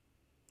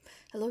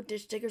Hello,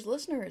 Ditch Diggers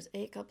listeners.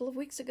 A couple of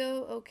weeks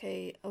ago,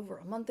 over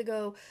a month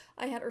ago,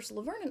 I had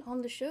Ursula Vernon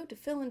on the show to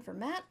fill in for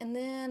Matt, and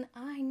then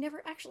I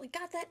never actually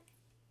got that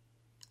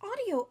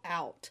audio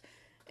out.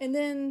 And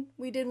then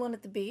we did one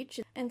at the beach,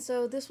 and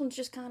so this one's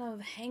just kind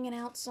of hanging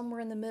out somewhere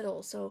in the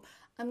middle. So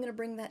I'm going to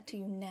bring that to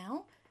you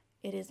now.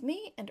 It is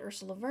me and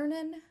Ursula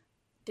Vernon,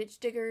 Ditch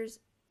Diggers,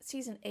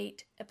 Season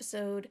 8,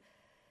 Episode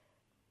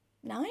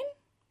 9?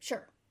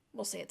 Sure,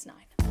 we'll say it's 9.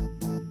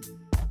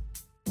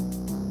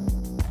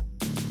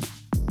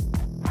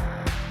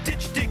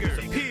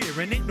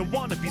 And ain't no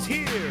wannabes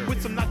here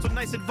with some not so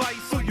nice advice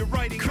for your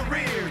writing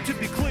career. To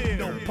be clear,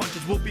 no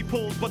punches will be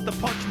pulled, but the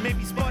punch may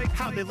be spiked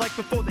how they like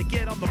before they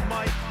get on the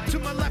mic. To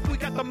my left we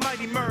got the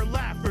mighty Mer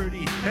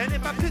Lafferty, and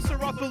if I piss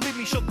her off, believe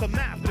me, she'll come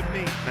after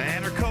me.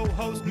 And her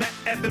co-host Matt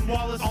Evan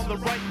Wallace on the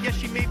right. Yes,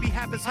 she may be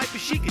half as hype,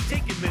 but she can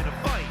take him in a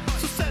fight.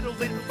 So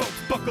settle in, folks,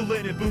 buckle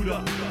in and boot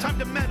up. Time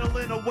to meddle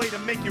in a way to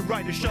make your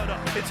writer shut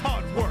up. It's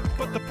hard work,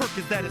 but the perk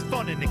is that it's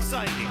fun and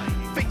exciting.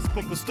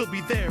 Facebook will still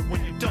be there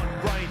when you're done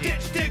writing.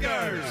 Ditch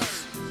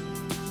Diggers!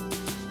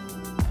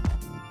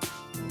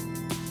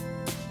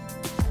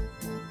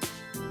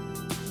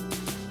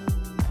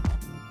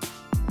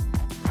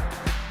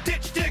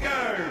 Ditch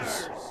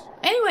Diggers!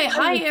 Anyway,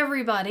 hi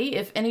everybody,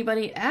 if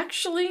anybody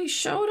actually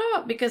showed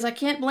up, because I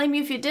can't blame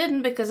you if you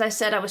didn't, because I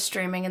said I was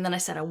streaming, and then I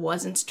said I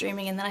wasn't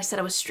streaming, and then I said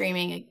I was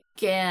streaming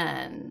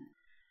again.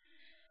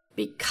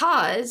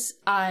 Because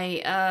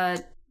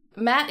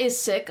Matt is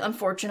sick,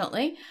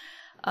 unfortunately.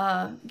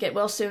 Get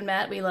well soon,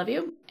 Matt, we love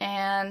you.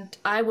 And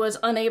I was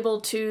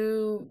unable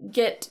to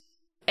get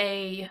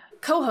a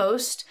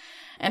co-host,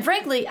 and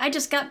frankly, I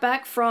just got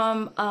back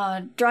from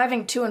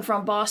driving to and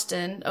from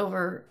Boston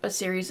over a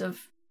series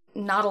of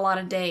not a lot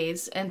of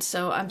days, and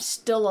so I'm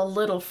still a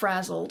little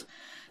frazzled.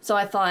 So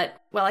I thought,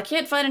 well, I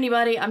can't find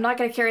anybody, I'm not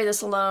going to carry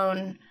this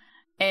alone,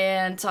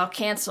 and so I'll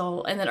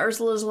cancel. And then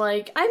Ursula's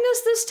like, I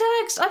missed this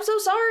text, I'm so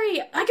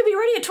sorry, I could be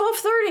ready at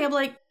 12:30. I'm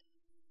like,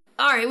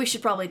 alright, we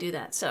should probably do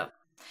that. So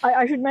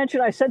I should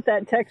mention I sent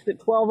that text at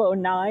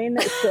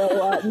 12:09,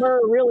 so Mer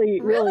really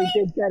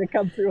did kind of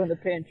come through in the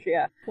pinch,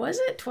 yeah. Was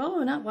it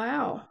 12:09?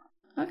 Wow.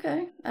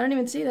 Okay, I don't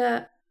even see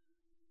that.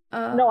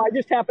 No, I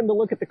just happened to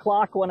look at the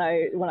clock when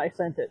I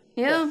sent it.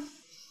 Yeah.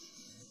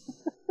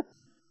 So.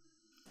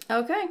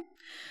 Okay.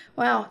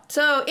 Wow.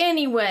 So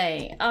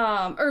anyway,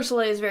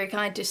 Ursula is very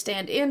kind to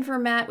stand in for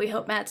Matt. We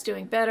hope Matt's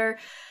doing better.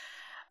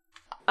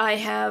 I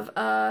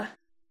have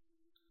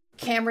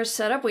cameras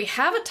set up. We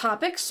have a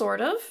topic, sort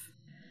of.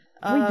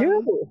 We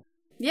do.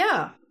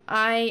 Yeah.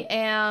 I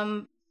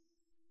am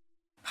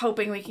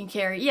hoping we can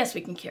carry... Yes,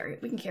 we can carry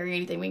it. We can carry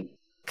anything. We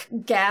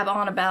can gab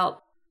on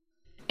about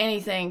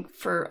anything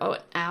for an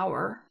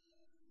hour.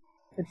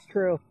 It's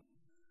true.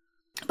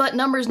 But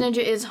Numbers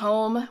Ninja is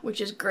home,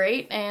 which is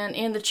great, and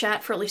in the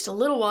chat for at least a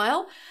little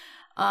while,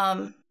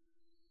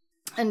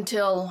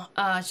 until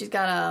she's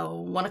got a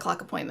 1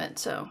 o'clock appointment.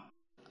 So,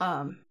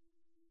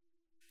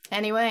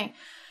 anyway.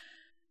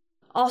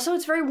 Also,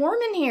 it's very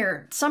warm in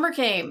here. Summer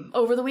came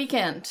over the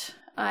weekend.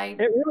 It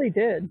really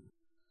did.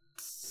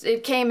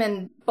 It came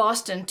in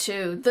Boston,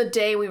 too. The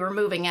day we were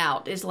moving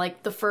out is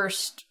like the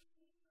first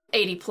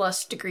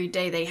 80-plus degree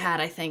day they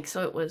had, I think.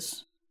 So it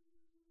was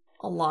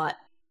a lot.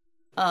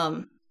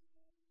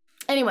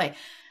 Anyway,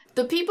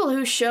 the people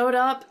who showed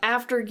up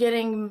after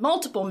getting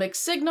multiple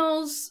mixed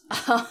signals,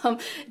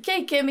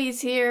 Kate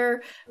Kimmy's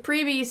here,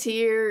 Preeby's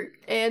here,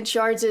 and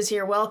Shards is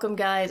here. Welcome,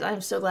 guys.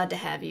 I'm so glad to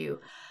have you.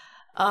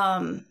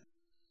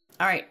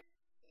 All right.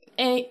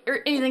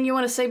 Anything you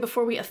want to say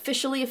before we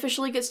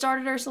officially get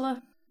started,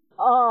 Ursula?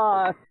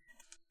 I'm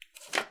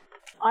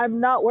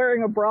not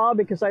wearing a bra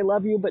because I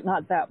love you, but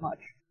not that much.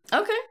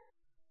 Okay.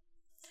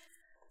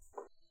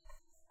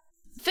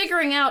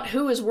 Figuring out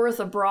who is worth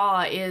a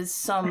bra is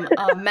some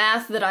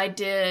math that I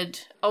did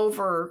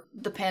over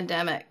the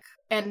pandemic,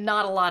 and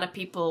not a lot of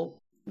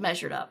people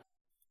measured up.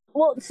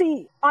 Well,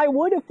 see, I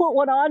would have put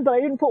one on, but I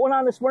didn't put one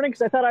on this morning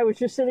because I thought I was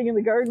just sitting in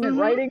the garden and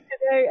writing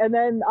today, and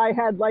then I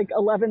had like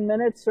 11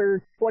 minutes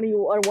or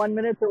 21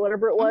 minutes or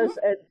whatever it was,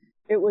 and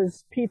it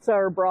was pizza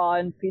or bra,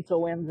 and pizza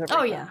wins every time.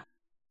 Oh, yeah.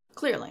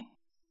 Clearly.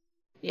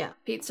 Yeah,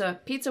 pizza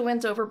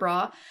wins over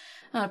bra.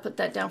 I'll put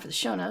that down for the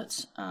show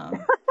notes.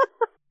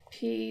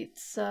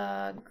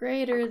 Pizza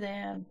greater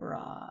than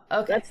bra.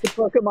 Okay. That's the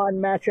Pokemon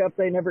matchup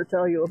they never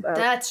tell you about.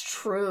 That's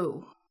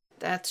true.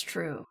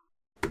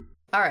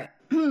 All right.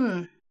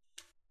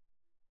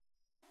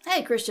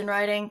 Hey, Christian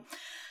Writing.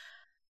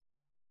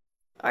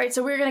 All right,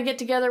 so we're going to get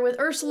together with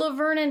Ursula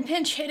Vernon,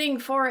 pinch hitting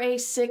for a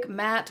sick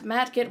Matt.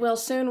 Matt, get well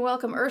soon.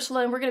 Welcome,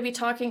 Ursula. And we're going to be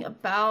talking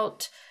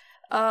about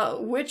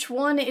which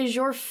one is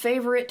your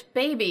favorite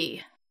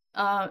baby.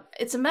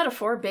 It's a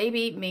metaphor.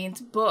 Baby means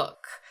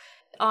book.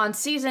 On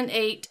Season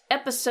 8,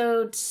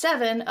 Episode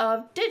 7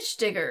 of Ditch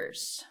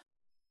Diggers.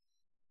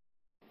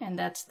 And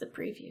that's the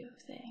preview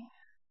thing.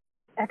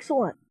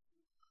 Excellent.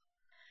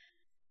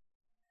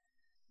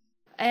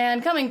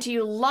 And coming to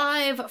you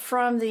live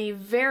from the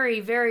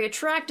very, very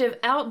attractive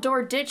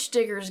outdoor Ditch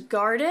Diggers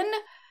garden,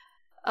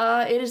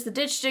 It is the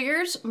Ditch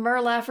Diggers,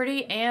 Mur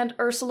Lafferty, and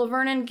Ursula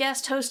Vernon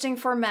guest hosting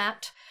for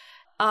Matt.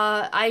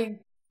 I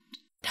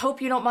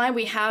hope you don't mind.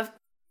 We have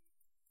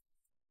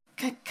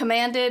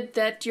commanded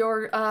that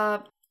your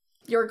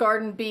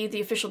garden be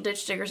the official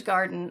Ditch Diggers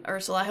garden,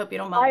 Ursula. I hope you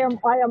don't mind.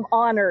 I am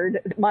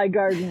honored. My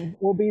garden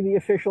will be the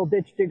official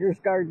Ditch Diggers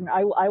garden.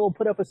 I will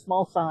put up a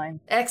small sign.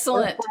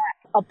 Excellent.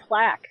 A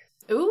plaque.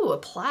 Ooh, a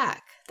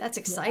plaque. That's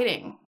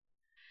exciting.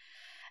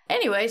 Yeah.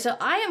 Anyway, so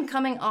I am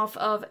coming off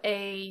of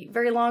a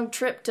very long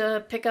trip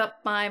to pick up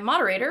my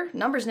moderator,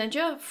 Numbers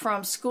Ninja,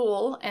 from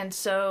school, and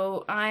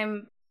so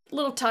I'm a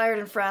little tired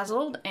and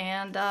frazzled,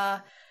 and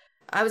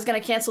I was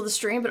going to cancel the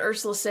stream, but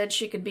Ursula said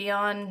she could be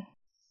on,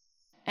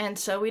 and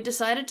so we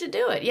decided to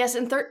do it. Yes,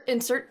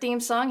 insert theme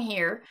song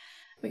here.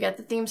 We got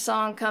the theme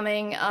song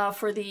coming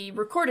for the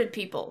recorded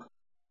people.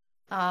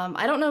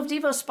 I don't know if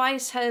Devo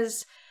Spice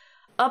has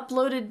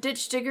uploaded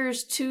Ditch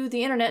Diggers to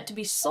the internet to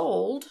be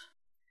sold,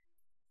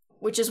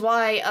 which is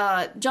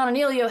why John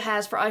Anelio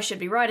has for I Should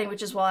Be Writing,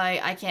 which is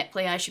why I can't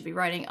play I Should Be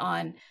Writing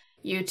on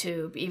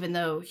YouTube, even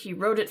though he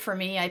wrote it for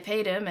me, I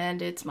paid him,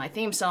 and it's my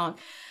theme song.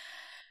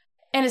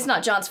 And it's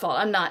not John's fault.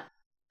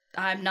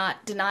 I'm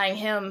not denying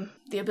him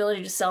the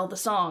ability to sell the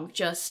song,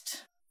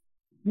 just...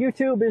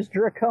 YouTube is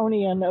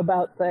draconian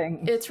about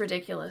things. It's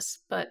ridiculous.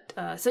 But,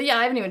 so yeah,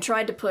 I haven't even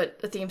tried to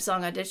put a theme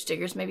song on Ditch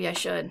Diggers. Maybe I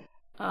should.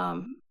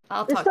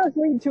 This does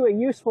lead to a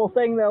useful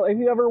thing, though. If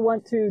you ever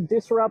want to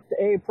disrupt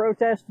a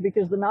protest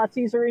because the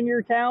Nazis are in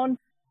your town,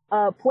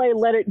 play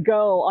Let It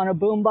Go on a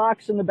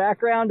boombox in the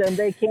background, and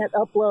they can't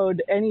upload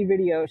any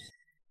videos.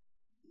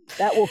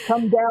 That will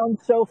come down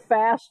so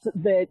fast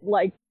that,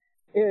 like,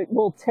 it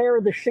will tear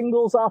the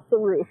shingles off the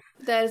roof.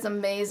 That is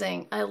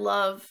amazing. I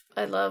love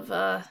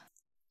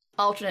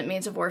alternate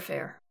means of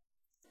warfare.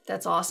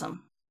 That's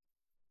awesome.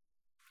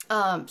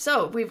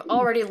 So we've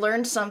already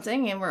learned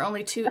something, and we're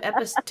only 2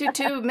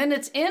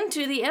 minutes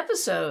into the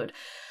episode.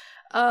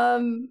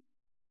 I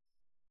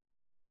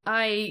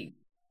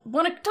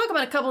want to talk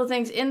about a couple of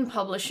things in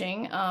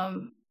publishing.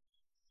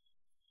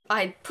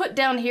 I put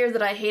down here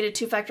that I hated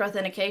two-factor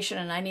authentication,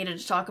 and I needed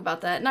to talk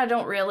about that, and I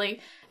don't really.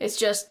 It's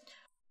just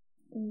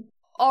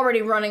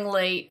already running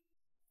late,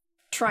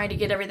 trying to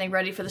get everything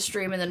ready for the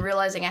stream, and then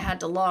realizing I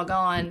had to log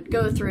on,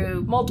 go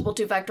through multiple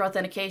two-factor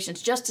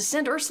authentications just to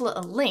send Ursula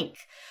a link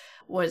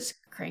was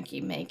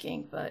cranky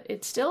making, but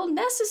it's still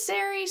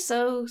necessary,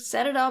 so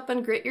set it up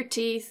and grit your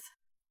teeth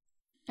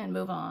and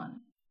move on.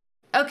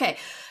 Okay,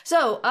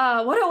 so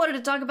what I wanted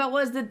to talk about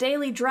was the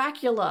Daily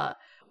Dracula,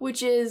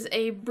 which is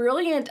a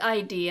brilliant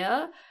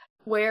idea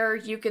where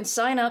you can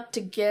sign up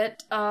to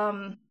get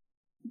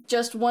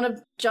just one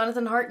of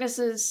Jonathan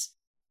Harkness's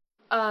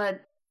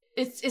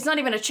it's not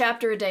even a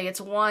chapter a day,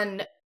 it's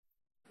one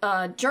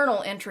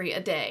journal entry a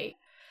day.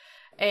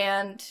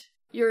 And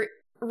you're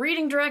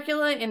reading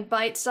Dracula in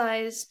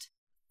bite-sized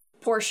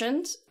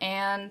portions,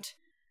 and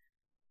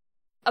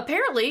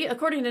apparently,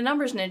 according to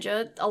Numbers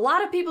Ninja, a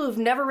lot of people who've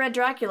never read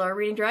Dracula are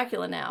reading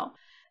Dracula now,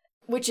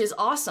 which is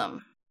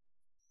awesome.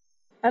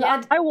 And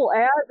yeah. I will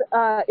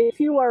add, if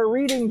you are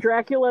reading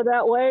Dracula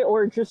that way,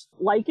 or just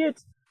like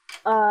it,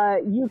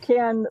 you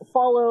can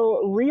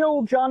follow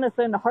Real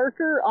Jonathan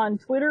Harker on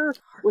Twitter,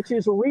 which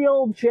is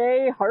Real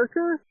J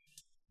Harker.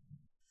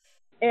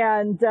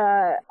 And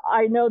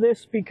I know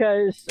this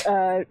because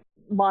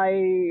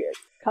my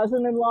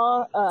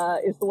cousin-in-law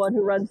is the one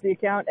who runs the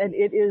account, and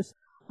it is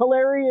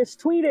hilarious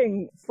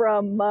tweeting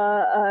from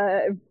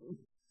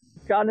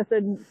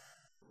Jonathan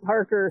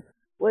Harker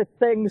with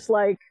things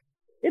like,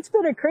 "It's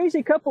been a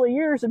crazy couple of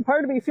years, and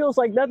part of me feels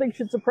like nothing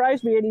should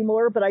surprise me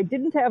anymore, but I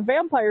didn't have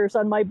vampires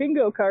on my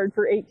bingo card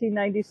for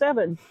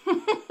 1897.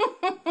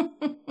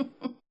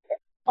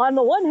 On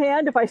the one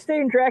hand, if I stay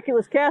in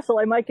Dracula's castle,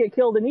 I might get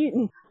killed and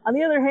eaten. On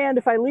the other hand,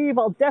 if I leave,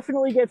 I'll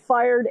definitely get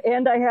fired,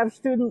 and I have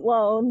student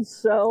loans,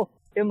 so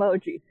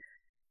emoji."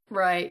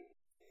 Right.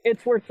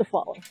 It's worth the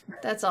follow.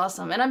 That's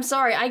awesome. And I'm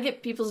sorry, I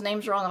get people's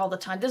names wrong all the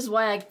time. This is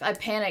why I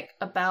panic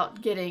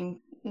about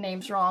getting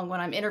names wrong when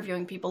I'm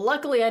interviewing people.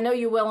 Luckily, I know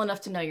you well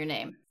enough to know your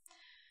name.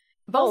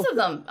 Both of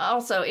them.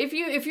 Also, if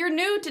you're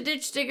new to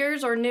Ditch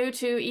Diggers or new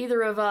to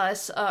either of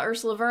us,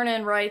 Ursula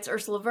Vernon writes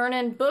Ursula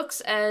Vernon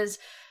books as,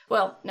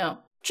 well, no,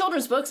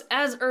 children's books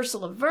as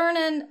Ursula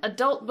Vernon,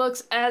 adult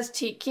books as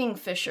T.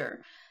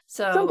 Kingfisher.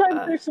 So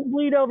sometimes there's some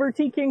bleed over.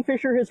 T.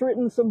 Kingfisher has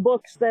written some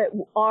books that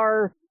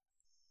are,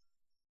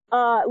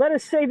 let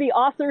us say the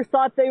author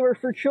thought they were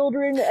for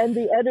children and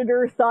the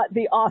editor thought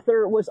the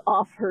author was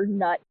off her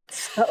nut.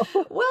 So.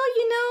 Well,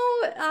 you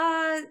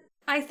know,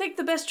 I think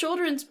the best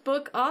children's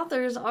book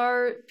authors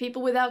are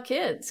people without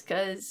kids,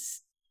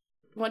 because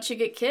once you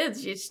get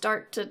kids, you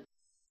start to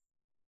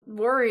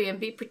worry and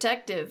be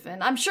protective.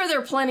 And I'm sure there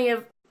are plenty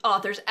of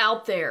authors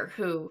out there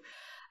who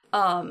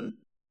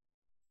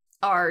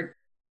are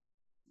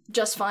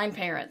just fine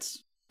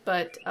parents,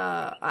 but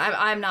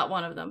I'm not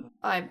one of them.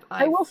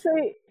 I will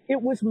say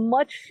it was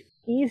much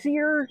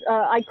easier.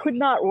 I could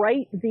not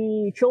write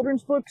the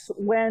children's books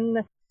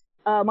when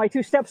my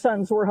two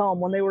stepsons were home,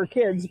 when they were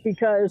kids,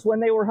 because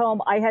when they were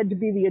home, I had to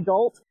be the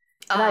adult.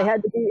 And I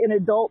had to be in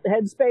adult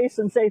headspace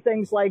and say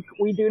things like,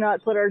 "We do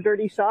not put our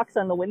dirty socks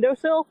on the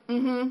windowsill."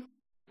 Mm-hmm.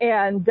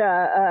 And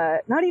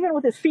not even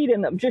with his feet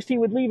in them, just he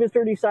would leave his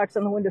dirty socks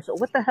on the windowsill.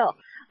 What the hell?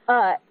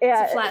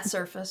 It's a flat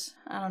surface.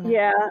 I don't know.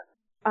 Yeah,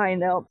 I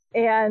know.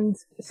 And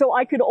so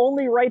I could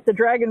only write the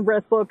Dragon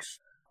Breath books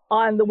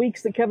on the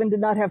weeks that Kevin did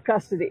not have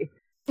custody.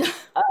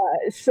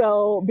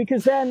 So,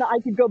 because then I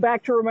could go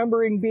back to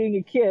remembering being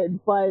a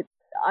kid, but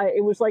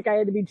it was like I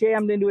had to be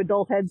jammed into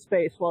adult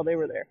headspace while they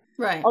were there.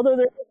 Right. Although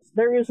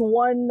there is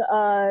one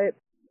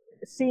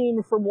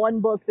scene from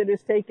one book that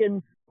is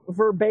taken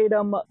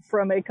verbatim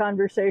from a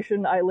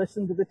conversation I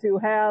listened to the two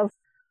have,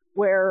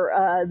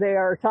 where they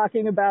are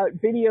talking about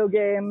video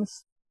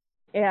games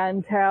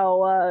and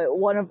how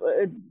one of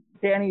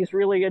Danny's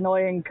really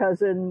annoying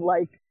cousin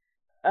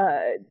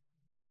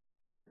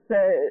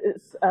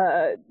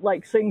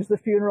sings the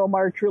funeral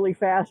march really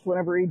fast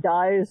whenever he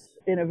dies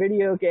in a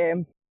video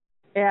game.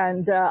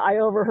 And I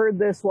overheard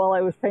this while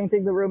I was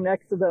painting the room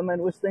next to them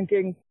and was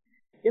thinking,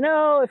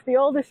 if the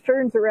oldest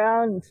turns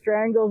around and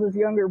strangles his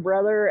younger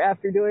brother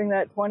after doing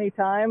that 20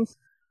 times,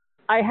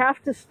 I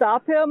have to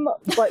stop him,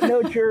 but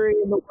no jury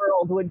in the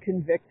world would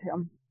convict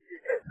him.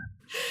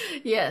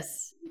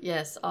 Yes,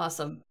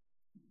 awesome.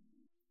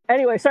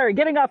 Anyway, sorry,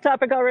 getting off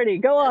topic already.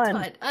 Go on.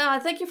 That's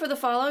fine. Thank you for the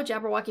follow,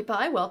 Jabberwocky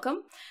Pie.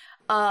 Welcome.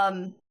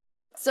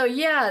 So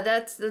yeah,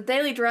 that's the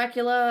Daily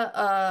Dracula.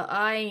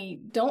 I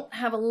don't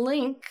have a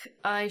link.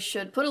 I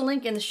should put a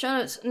link in the show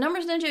notes.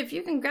 Numbers Ninja, if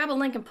you can grab a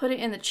link and put it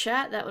in the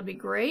chat, that would be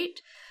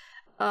great.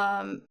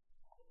 I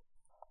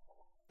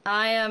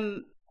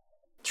am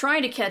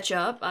trying to catch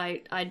up.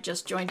 I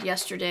just joined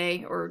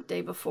yesterday or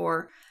day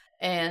before,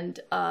 and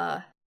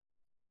I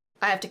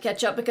have to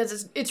catch up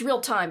because it's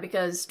real time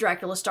because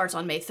Dracula starts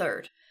on May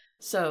 3rd.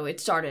 So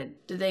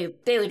the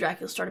Daily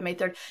Dracula started May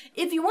 3rd.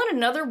 If you want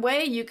another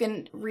way, you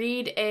can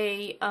read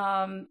a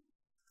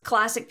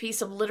classic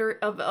piece of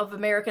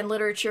American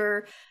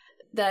literature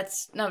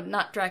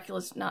not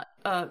Dracula's, not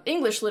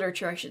English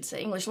literature, I should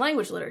say, English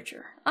language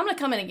literature. I'm going to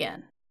come in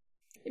again.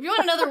 If you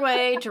want another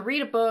way to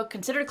read a book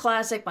considered a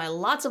classic by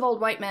lots of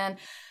old white men,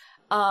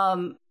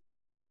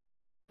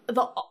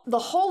 the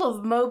whole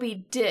of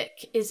Moby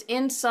Dick is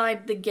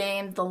inside the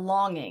game The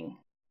Longing.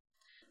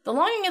 The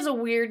Longing is a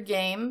weird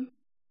game.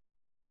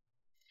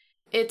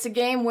 It's a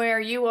game where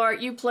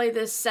you play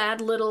this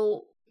sad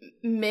little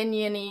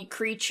minion-y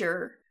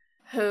creature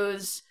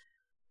whose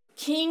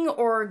king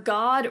or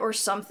god or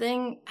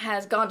something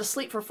has gone to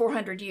sleep for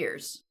 400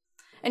 years.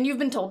 And you've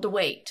been told to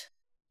wait.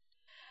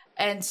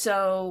 And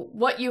so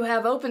what you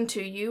have open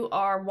to you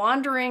are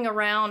wandering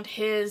around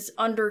his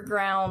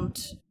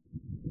underground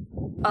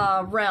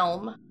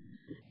realm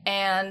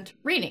and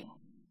reading.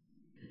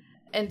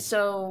 And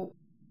so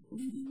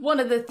one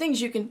of the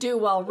things you can do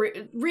while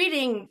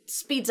reading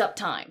speeds up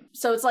time.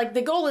 So it's like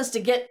the goal is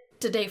to get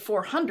to day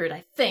 400,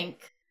 I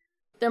think.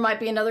 There might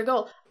be another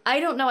goal.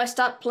 I don't know. I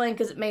stopped playing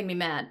because it made me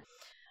mad.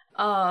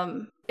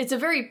 It's a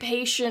very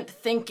patient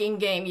thinking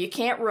game. You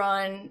can't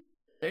run.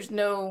 There's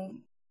no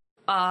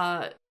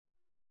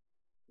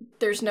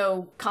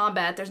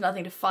combat. There's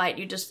nothing to fight.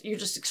 You're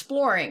just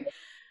exploring.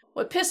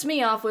 What pissed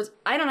me off was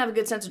I don't have a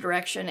good sense of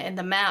direction, and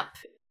the map,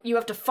 you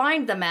have to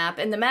find the map,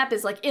 and the map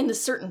is like in a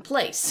certain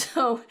place.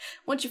 So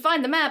once you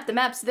find the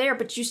map's there,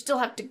 but you still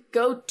have to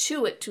go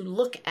to it to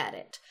look at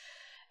it.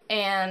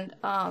 And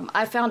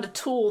I found a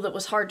tool that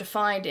was hard to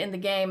find in the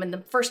game, and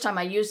the first time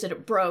I used it,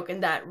 it broke,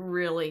 and that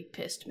really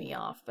pissed me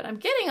off. But I'm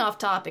getting off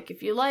topic.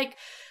 If you like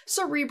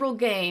cerebral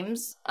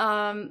games,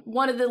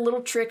 one of the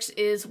little tricks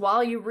is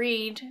while you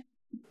read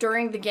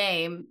during the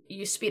game,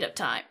 you speed up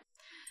time.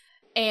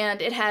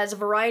 And it has a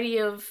variety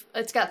of,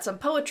 it's got some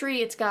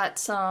poetry, it's got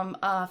some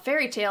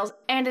fairy tales,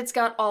 and it's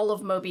got all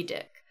of Moby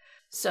Dick.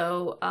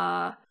 So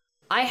I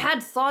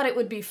had thought it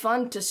would be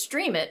fun to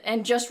stream it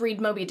and just read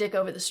Moby Dick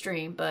over the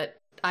stream, but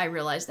I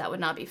realized that would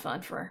not be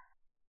fun for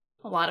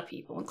a lot of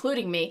people,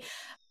 including me.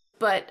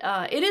 But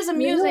it is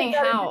amusing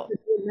how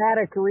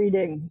dramatic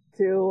reading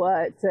to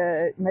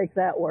make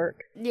that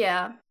work.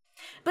 Yeah,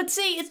 but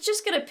see, it's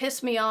just gonna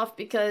piss me off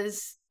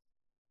because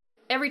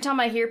every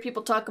time I hear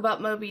people talk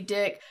about Moby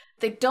Dick,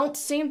 they don't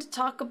seem to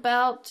talk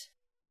about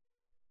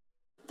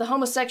the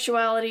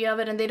homosexuality of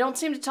it, and they don't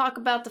seem to talk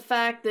about the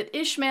fact that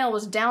Ishmael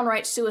was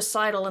downright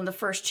suicidal in the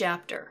first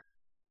chapter.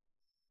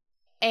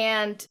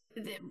 And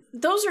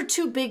those are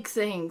two big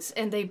things,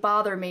 and they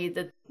bother me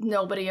that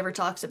nobody ever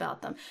talks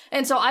about them.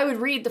 And so I would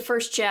read the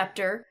first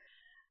chapter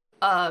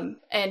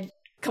and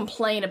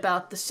complain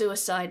about the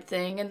suicide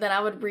thing, and then I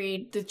would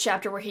read the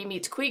chapter where he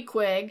meets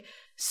Queequeg,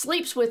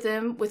 sleeps with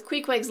him, with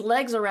Queequeg's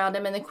legs around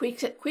him, and then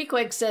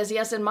Queequeg says,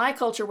 yes, in my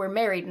culture we're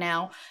married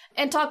now,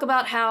 and talk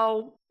about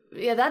how,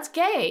 yeah, that's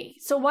gay.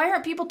 So why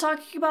aren't people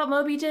talking about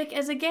Moby Dick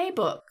as a gay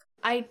book?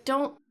 I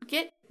don't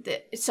get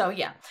it. So,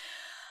 yeah.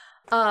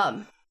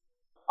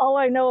 All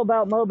I know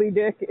about Moby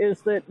Dick is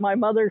that my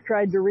mother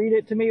tried to read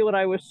it to me when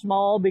I was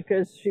small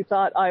because she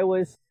thought I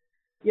was,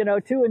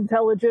 too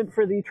intelligent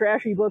for the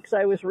trashy books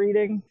I was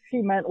reading.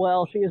 She meant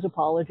well. She has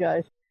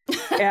apologized.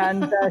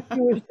 And she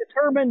was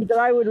determined that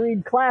I would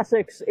read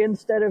classics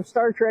instead of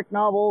Star Trek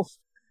novels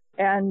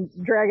and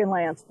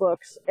Dragonlance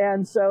books.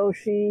 And so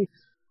she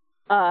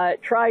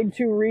tried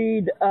to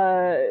read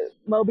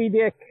Moby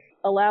Dick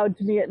aloud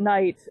to me at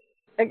night.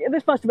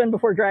 This must have been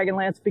before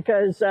Dragonlance,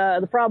 because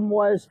the problem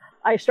was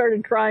I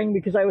started crying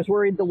because I was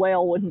worried the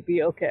whale wouldn't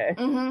be okay.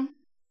 Mm-hmm.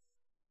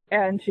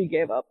 And she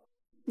gave up.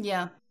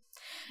 Yeah.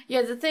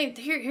 Yeah, the thing,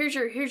 here's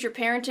your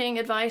parenting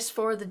advice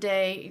for the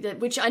day,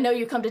 which I know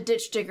you come to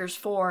Ditch Diggers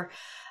for.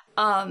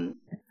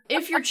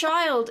 If your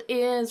child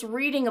is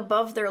reading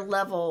above their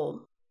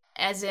level,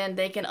 as in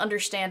they can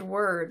understand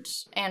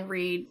words and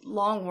read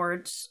long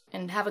words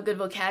and have a good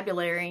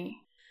vocabulary,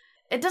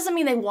 it doesn't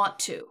mean they want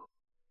to.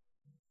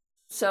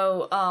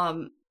 So,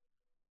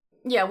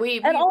 yeah,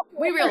 we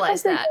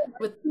realize that.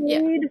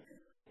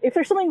 If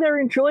there's something they're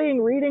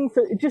enjoying reading,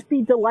 just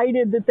be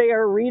delighted that they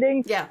are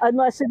reading. Yeah.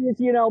 Unless it is,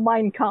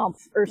 Mein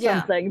Kampf or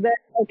something. Yeah. Then,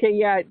 okay,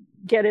 yeah,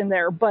 get in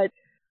there. But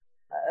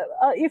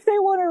if they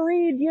want to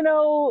read,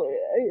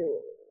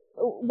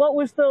 what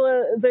was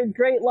the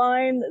great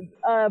line?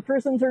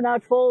 Prisons are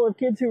not full of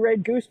kids who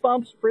read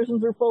Goosebumps.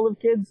 Prisons are full of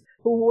kids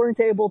who weren't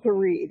able to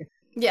read.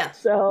 Yeah.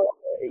 So,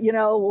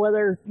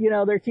 whether,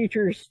 their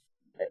teachers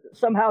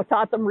somehow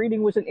taught them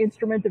reading was an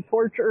instrument of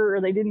torture,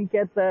 or they didn't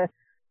get the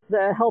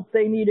help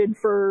they needed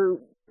for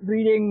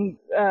reading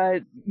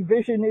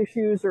vision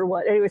issues or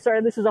what. Anyway,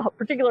 sorry, this is a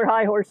particular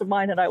high horse of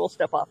mine, and I will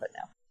step off it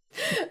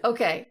now.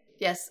 Okay,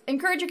 yes.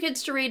 Encourage your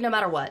kids to read no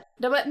matter what.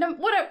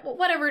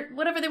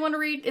 Whatever they want to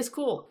read is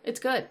cool. It's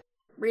good.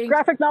 Reading.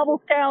 Graphic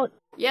novels count.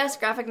 Yes,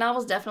 graphic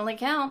novels definitely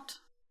count.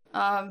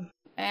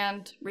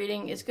 And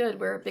reading is good.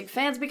 We're big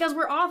fans because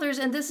we're authors,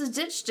 and this is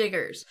Ditch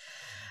Diggers.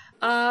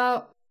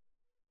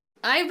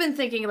 I've been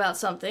thinking about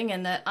something,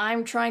 and that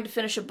I'm trying to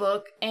finish a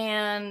book,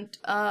 and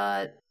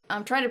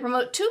I'm trying to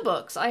promote 2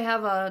 books. I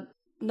have a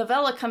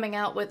novella coming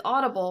out with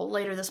Audible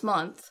later this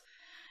month,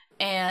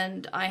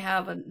 and I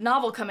have a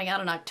novel coming out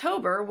in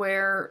October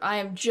where I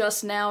am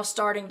just now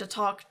starting to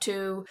talk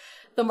to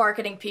the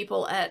marketing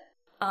people at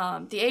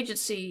the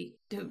agency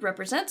who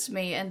represents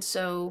me, and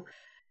so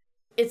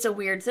it's a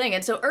weird thing.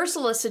 And so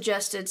Ursula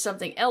suggested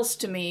something else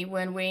to me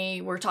when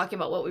we were talking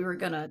about what we were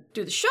going to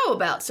do the show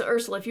about. So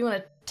Ursula, if you want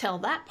to tell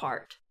that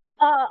part.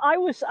 I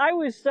was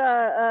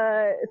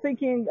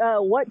thinking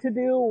what to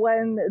do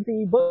when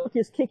the book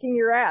is kicking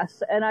your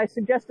ass, and I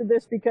suggested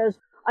this because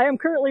I am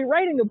currently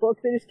writing a book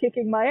that is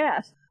kicking my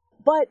ass.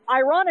 But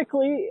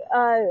ironically,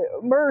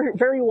 Mur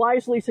very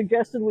wisely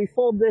suggested we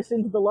fold this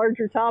into the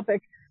larger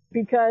topic,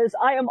 because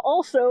I am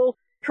also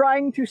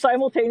trying to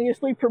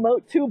simultaneously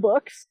promote 2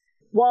 books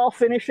while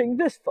finishing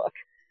this book.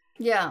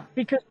 Yeah.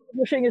 Because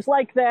publishing is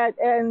like that,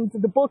 and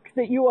the book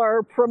that you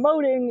are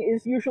promoting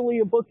is usually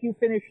a book you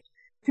finished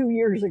 2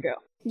 years ago.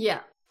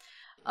 Yeah.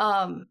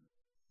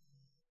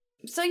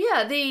 So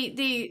yeah,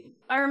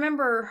 I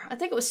remember, I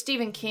think it was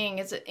Stephen King,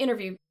 it's an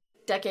interview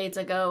decades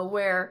ago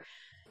where,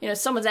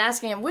 someone's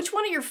asking him, which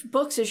one of your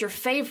books is your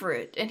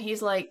favorite? And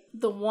he's like,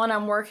 the one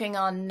I'm working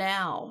on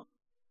now.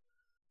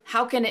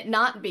 How can it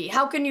not be?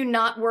 How can you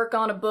not work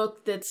on a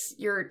book it's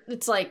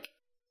like,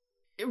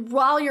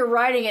 while you're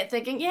writing it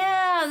thinking,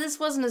 yeah, this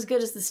wasn't as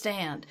good as The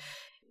Stand.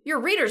 Your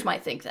readers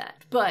might think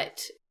that,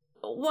 but,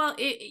 well,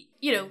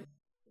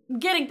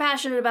 getting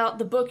passionate about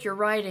the book you're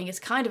writing is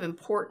kind of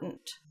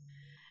important.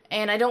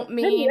 And I don't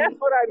mean... Maybe that's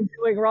what I'm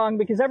doing wrong,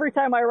 because every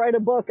time I write a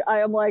book, I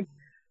am like,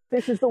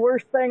 this is the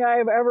worst thing I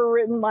have ever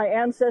written. My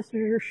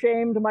ancestors are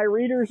shamed. My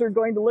readers are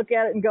going to look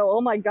at it and go,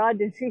 oh my God,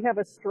 did she have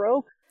a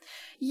stroke?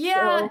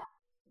 Yeah,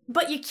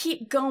 but you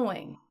keep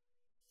going.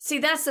 See,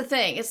 that's the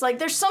thing. It's like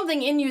there's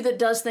something in you that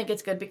does think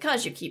it's good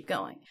because you keep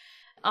going.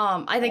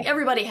 I think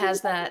everybody has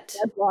that.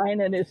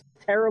 Deadline and is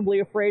terribly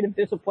afraid of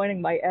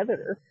disappointing my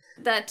editor.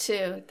 That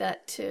too.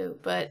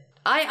 But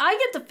I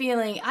get the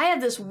feeling, I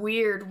have this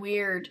weird,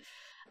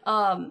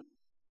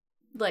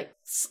 like,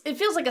 it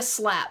feels like a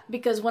slap,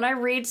 because when I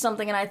read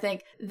something and I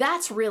think,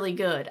 that's really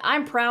good,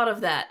 I'm proud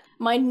of that,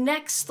 my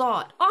next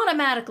thought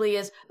automatically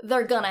is,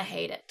 they're gonna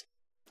hate it.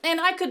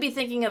 And I could be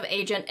thinking of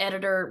agent,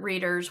 editor,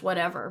 readers,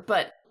 whatever,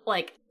 but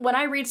like, when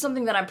I read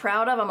something that I'm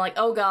proud of, I'm like,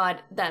 oh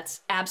God,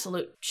 that's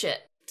absolute shit.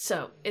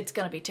 So it's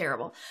gonna be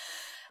terrible.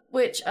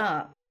 Which,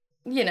 I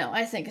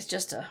think is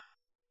just a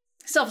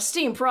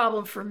self-esteem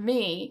problem for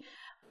me.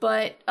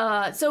 But,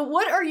 so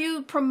what are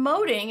you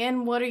promoting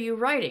and what are you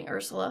writing,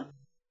 Ursula?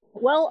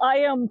 Well, I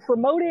am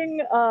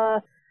promoting,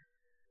 what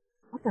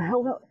the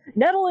hell?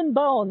 Nettle and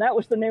Bone. That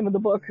was the name of the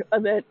book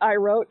that I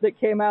wrote that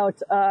came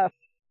out,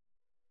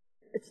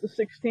 it's the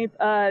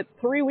 16th,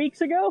 3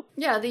 weeks ago?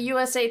 Yeah, the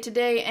USA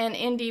Today and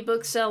Indie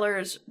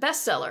Booksellers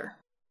bestseller.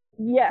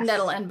 Yes.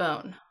 Nettle and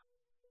Bone.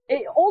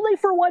 Only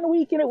for 1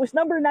 week, and it was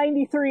number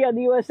 93 on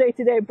the USA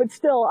Today, but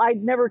still,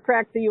 I'd never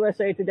cracked the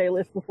USA Today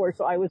list before,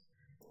 so I was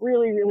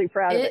really, really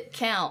proud of it. It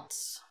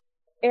counts.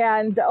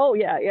 And,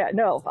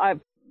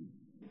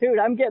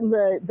 I'm getting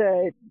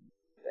the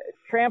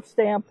tramp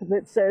stamp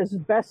that says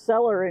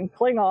bestseller in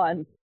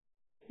Klingon,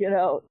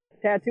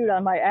 tattooed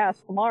on my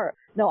ass tomorrow.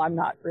 No, I'm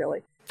not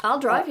really. I'll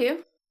drive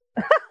you.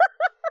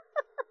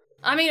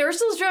 I mean,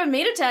 Ursula's driven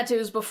me to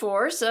tattoos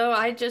before, so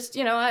I just,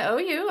 I owe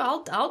you.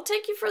 I'll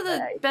take you for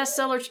the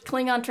bestseller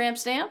Klingon tramp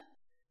stamp.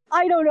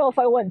 I don't know if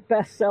I want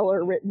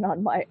bestseller written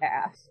on my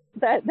ass.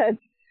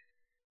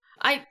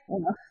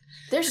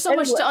 There's so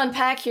much to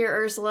unpack here,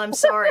 Ursula. I'm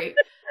sorry.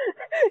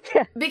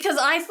 Yeah. Because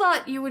I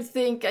thought you would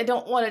think I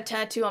don't want a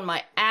tattoo on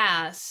my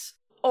ass,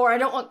 or I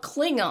don't want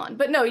Klingon.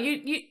 But no,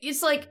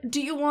 it's like,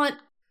 do you want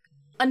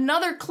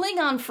another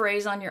Klingon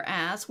phrase on your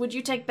ass? Would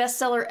you take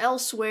bestseller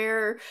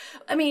elsewhere?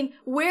 I mean,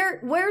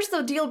 where's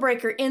the deal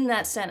breaker in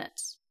that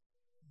sentence?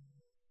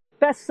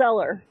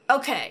 Bestseller.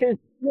 Okay. Because,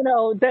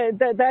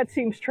 that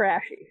seems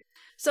trashy.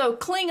 So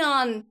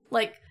Klingon,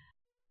 like,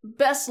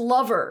 best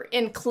lover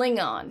in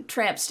Klingon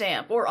tramp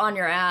stamp or on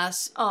your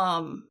ass,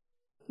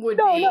 would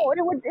be... No,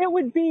 it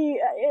would be,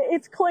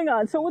 it's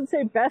Klingon, so it wouldn't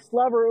say best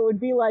lover, it would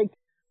be like,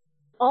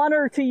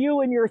 honor to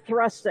you and your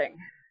thrusting.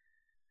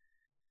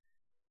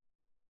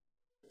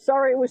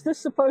 Sorry, was this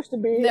supposed to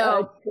be...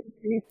 No,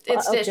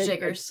 it's Dish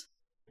Jiggers.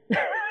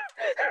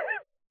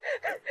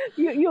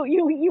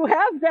 You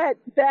have that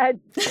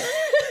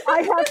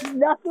I have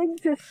nothing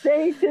to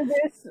say to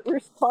this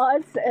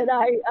response, and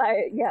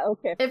yeah,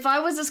 okay. If I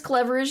was as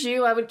clever as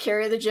you, I would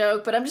carry the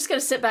joke, but I'm just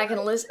gonna sit back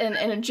and listen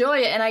and enjoy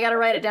it, and I gotta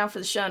write it down for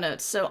the show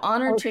notes. So,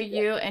 honor to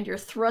you and your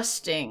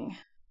thrusting.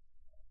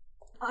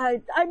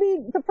 I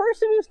mean, the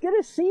person who's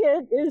gonna see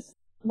it is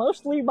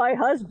mostly my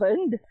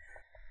husband.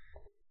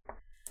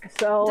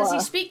 So does he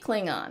speak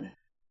Klingon?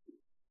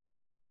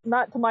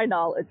 Not to my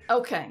knowledge.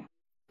 Okay,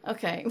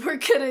 we're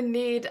gonna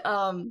need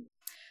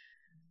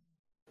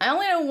I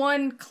only know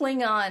one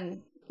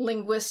Klingon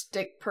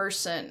linguistic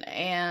person,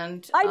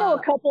 and I know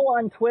a couple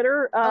on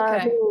Twitter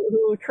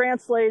who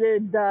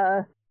translated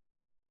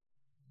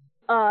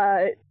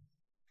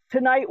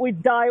 "Tonight we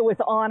die with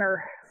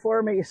honor"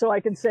 for me, so I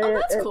can say it.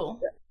 That's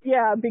cool.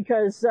 Yeah,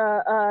 because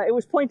it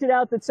was pointed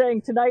out that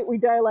saying "Tonight we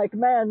die like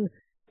men"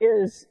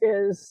 is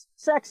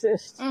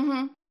sexist,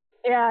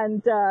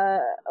 and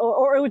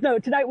or it was no,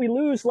 "Tonight we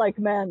lose like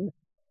men,"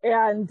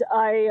 and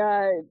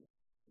I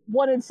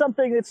wanted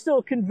something that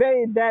still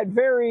conveyed that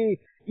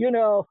very,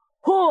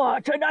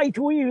 tonight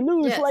we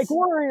lose like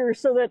warriors,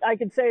 so that I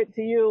could say it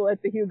to you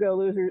at the Hugo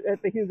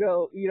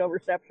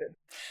reception.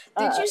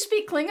 Did you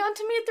speak Klingon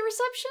to me at the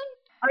reception?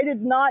 I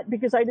did not,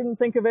 because I didn't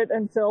think of it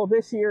until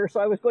this year, so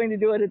I was going to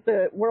do it at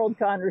the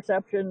Worldcon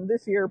reception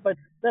this year, but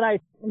then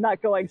I'm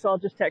not going, so I'll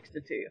just text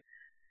it to you.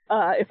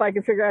 If I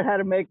can figure out how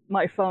to make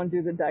my phone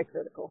do the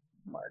diacritical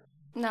mark.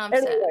 No, I'm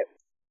sad.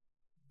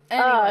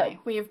 Anyway,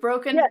 we have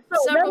broken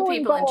several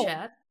people in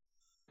chat.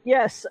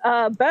 Yes,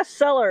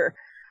 bestseller,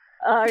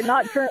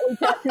 not currently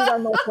tattooed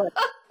on my foot.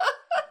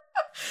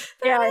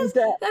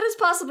 That is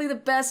possibly the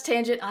best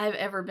tangent I've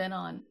ever been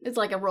on. It's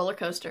like a roller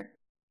coaster.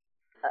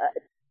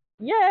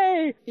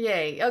 Yay!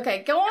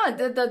 Okay, go on.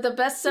 The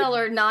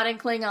bestseller, not in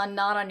Klingon,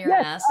 not on your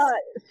ass.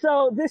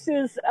 So this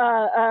is,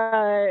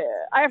 I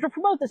have to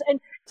promote this, and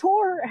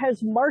Tor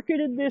has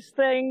marketed this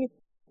thing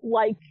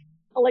like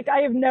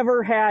I have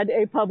never had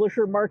a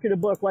publisher market a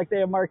book like they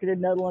have marketed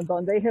Netherlands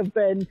on. They have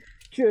been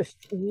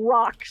just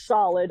rock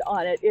solid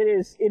on it. It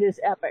is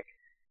epic.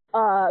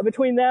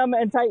 Between them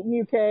and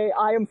Titan UK,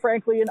 I am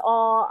frankly in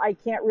awe. I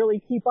can't really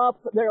keep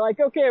up. They're like,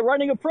 okay,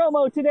 running a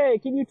promo today.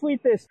 Can you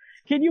tweet this?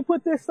 Can you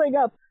put this thing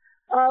up?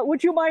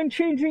 Would you mind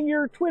changing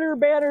your Twitter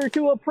banner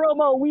to a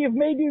promo? We have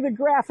made you the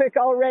graphic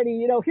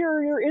already. Here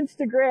are your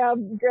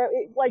Instagram.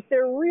 Like,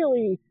 they're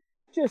really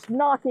just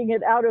knocking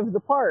it out of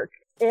the park.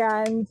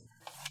 And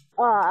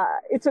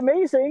it's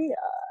amazing.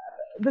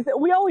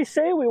 We always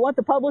say we want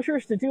the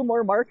publishers to do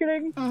more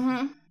marketing.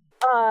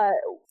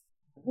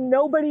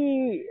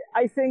 Nobody,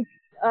 I think,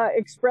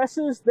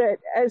 expresses that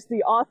as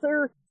the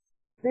author,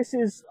 this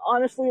is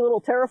honestly a little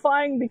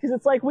terrifying, because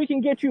it's like, we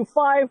can get you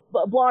 5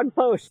 blog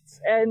posts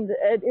and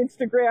an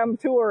Instagram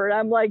tour, and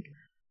I'm like,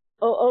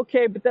 oh,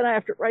 okay, but then I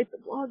have to write the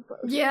blog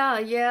post. Yeah.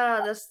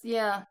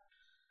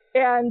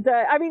 And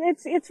I mean,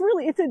 it's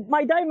really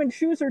my diamond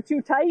shoes are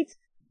too tight.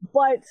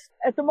 But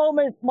at the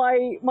moment,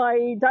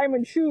 my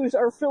diamond shoes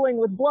are filling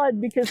with blood,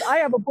 because I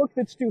have a book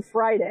that's due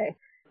Friday,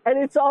 and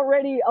it's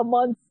already a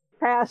month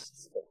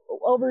past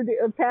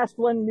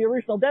when the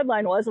original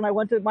deadline was. And I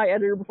went to my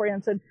editor beforehand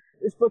and said,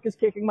 "This book is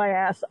kicking my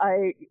ass.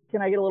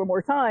 Can I get a little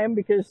more time?"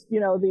 Because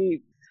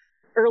the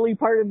early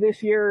part of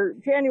this year,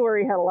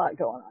 January, had a lot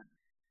going on,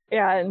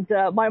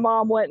 and my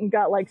mom went and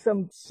got like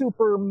some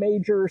super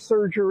major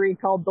surgery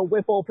called the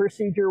Whipple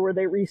procedure, where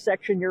they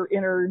resection your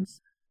innards.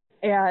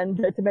 And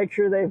to make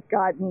sure they've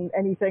gotten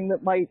anything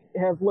that might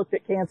have looked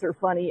at cancer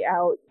funny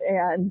out.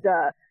 And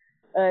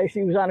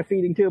she was on a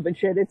feeding tube and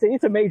shit.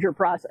 It's a major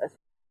process.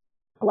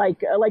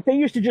 Like they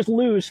used to just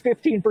lose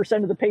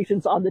 15% of the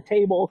patients on the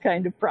table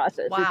kind of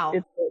process. Wow.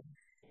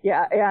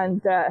 Yeah,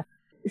 and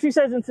she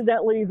says,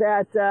 incidentally,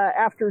 that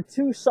after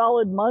 2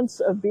 solid months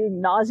of being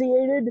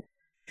nauseated,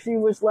 she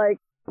was like,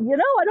 I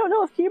don't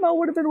know if chemo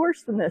would have been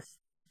worse than this.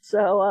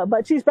 So,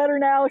 but she's better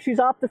now. She's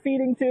off the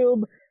feeding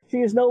tube. She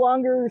is no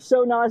longer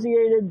so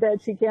nauseated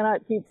that she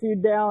cannot keep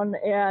food down,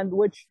 and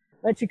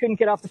then she couldn't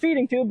get off the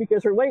feeding tube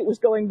because her weight was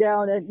going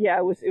down, and yeah,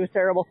 it was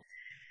terrible.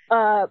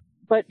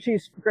 but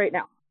she's great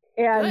now.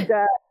 And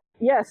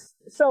yes,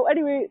 so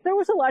anyway, there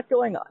was a lot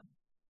going on.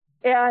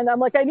 And I'm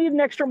like, I need an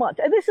extra month.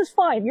 And this is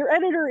fine. Your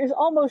editor is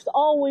almost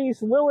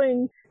always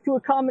willing to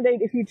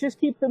accommodate if you just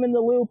keep them in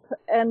the loop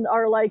and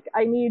are like,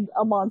 I need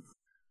a month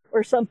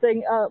or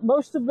something.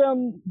 Most of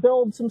them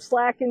build some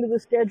slack into the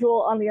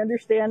schedule on the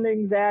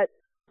understanding that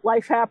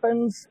life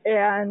happens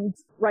and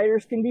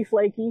writers can be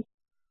flaky.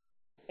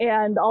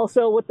 And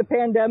also with the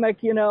pandemic,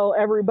 you know,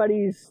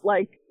 everybody's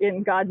like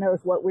in God knows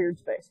what weird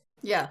space.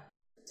 Yeah.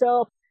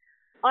 So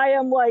I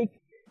am like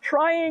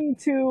trying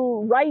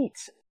to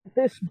write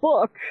this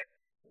book,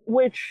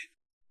 which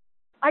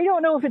I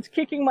don't know if it's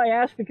kicking my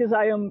ass because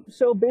I am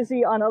so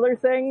busy on other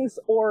things,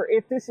 or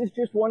if this is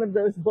just one of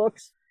those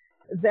books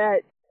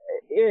that,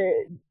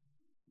 you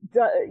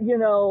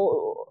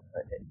know,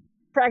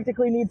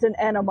 practically needs an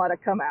enema to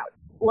come out.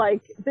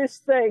 Like, this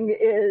thing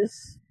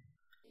is...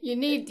 You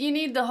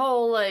need the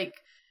whole, like,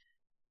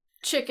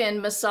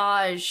 chicken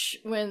massage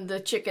when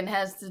the chicken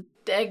has the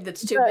egg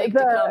that's too big to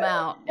come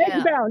out.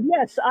 Egg-bound,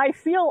 yes. I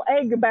feel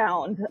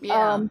egg-bound.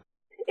 Yeah.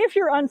 If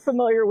you're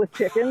unfamiliar with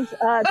chickens,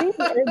 these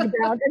are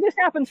egg-bound, and this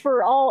happens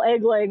for all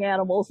egg-laying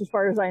animals as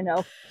far as I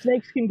know.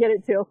 Snakes can get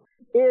it too.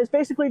 Is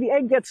basically the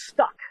egg gets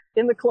stuck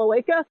in the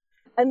cloaca,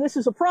 and this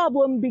is a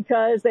problem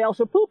because they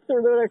also poop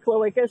through their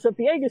cloaca, so if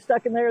the egg is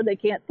stuck in there, they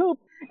can't poop,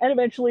 and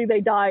eventually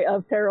they die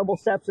of terrible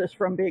sepsis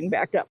from being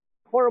backed up.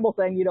 Horrible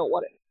thing, you don't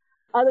want it.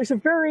 There's a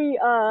very,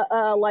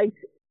 like,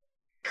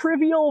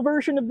 trivial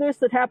version of this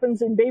that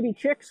happens in baby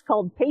chicks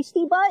called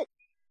pasty butt,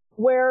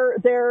 where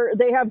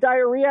they have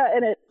diarrhea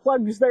and it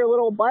plugs their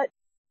little butt,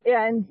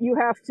 and you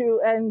have to,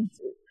 and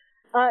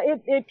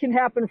it can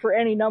happen for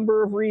any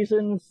number of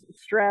reasons: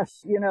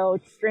 stress, you know,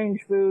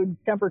 strange food,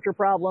 temperature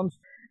problems.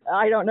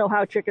 I don't know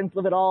how chickens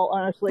live at all,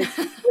 honestly.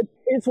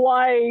 It's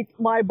why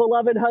my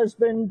beloved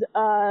husband,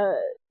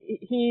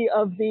 he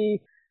of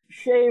the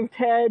shaved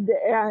head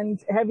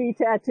and heavy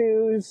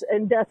tattoos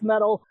and death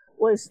metal,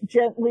 was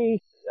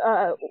gently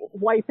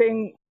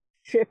wiping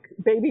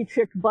baby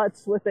chick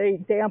butts with a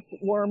damp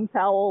worm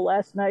towel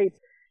last night,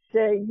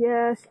 saying,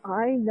 yes,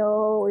 I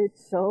know,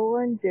 it's so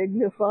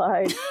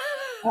undignified.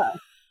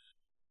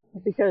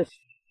 Because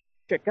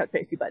chick got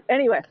pasty butt.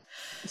 Anyway,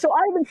 so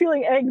I've been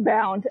feeling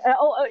egg-bound.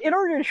 In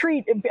order to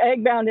treat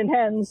egg-bound in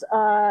hens,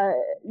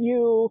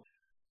 you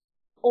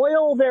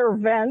oil their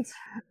vent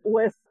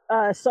with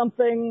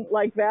something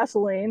like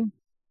Vaseline.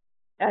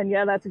 And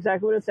yeah, that's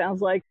exactly what it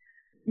sounds like.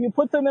 You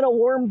put them in a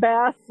warm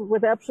bath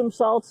with Epsom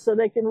salts so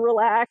they can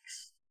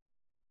relax.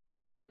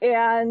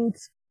 And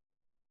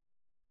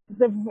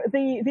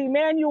the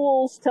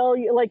manuals tell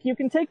you, like, you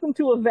can take them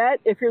to a vet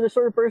if you're the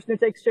sort of person who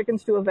takes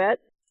chickens to a vet.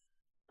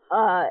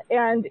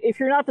 And if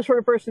you're not the sort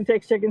of person who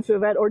takes chickens to a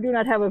vet, or do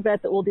not have a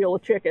vet that will deal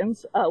with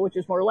chickens, which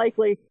is more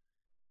likely,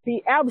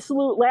 the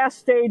absolute last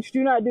stage,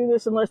 do not do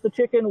this unless the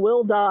chicken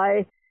will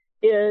die,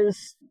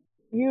 is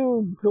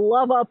you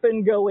glove up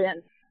and go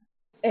in.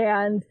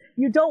 And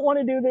you don't want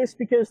to do this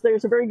because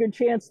there's a very good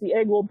chance the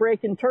egg will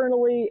break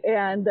internally,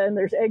 and then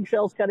there's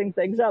eggshells cutting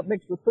things up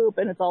mixed with poop,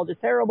 and it's all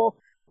just terrible.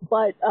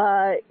 But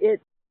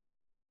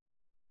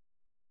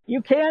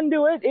you can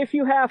do it if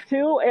you have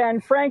to,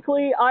 and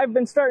frankly, I've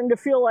been starting to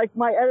feel like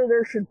my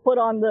editor should put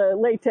on the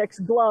latex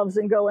gloves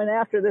and go in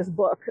after this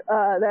book.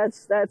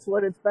 That's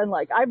what it's been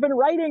like. I've been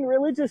writing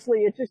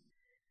religiously. It just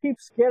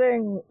keeps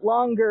getting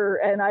longer,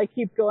 and I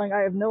keep going, I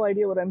have no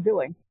idea what I'm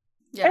doing.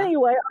 Yeah.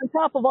 Anyway, on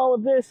top of all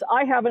of this,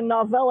 I have a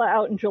novella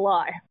out in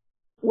July,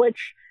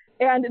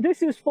 and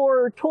this is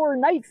for Tor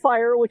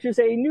Nightfire, which is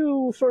a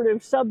new sort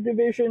of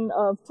subdivision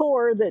of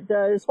Tor that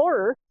does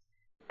horror,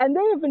 and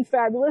they have been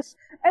fabulous,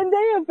 and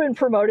they have been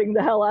promoting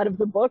the hell out of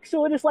the book,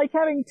 so it is like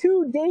having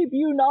two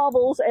debut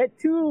novels at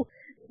two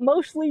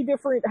mostly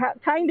different,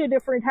 kind of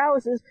different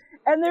houses,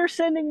 and they're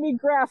sending me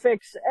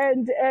graphics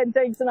and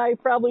things, and I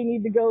probably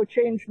need to go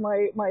change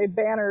my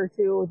banner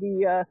to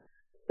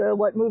the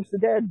What Moves the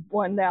Dead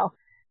one now.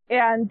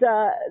 And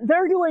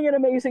they're doing an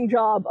amazing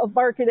job of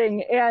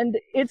marketing, and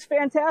it's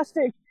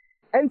fantastic.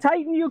 And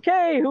Titan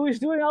UK, who is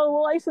doing all the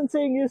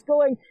licensing, is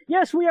going,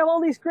 yes, we have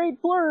all these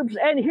great blurbs,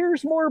 and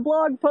here's more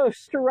blog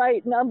posts to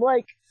write. And I'm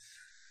like,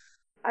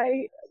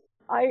 okay,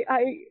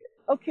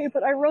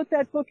 but I wrote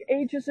that book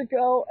ages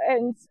ago,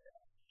 and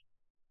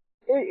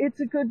it's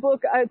a good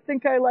book. I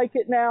think I like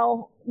it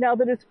now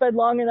that it's been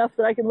long enough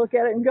that I can look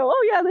at it and go,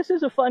 oh yeah, this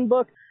is a fun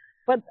book.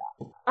 But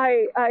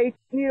I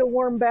need a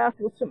warm bath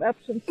with some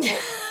Epsom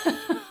salt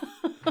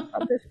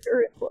of this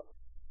current book.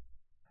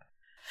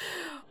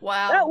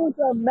 Wow. That was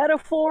a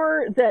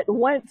metaphor that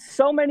went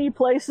so many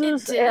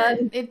places.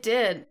 It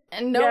did.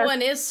 And no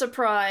one is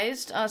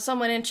surprised.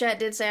 Someone in chat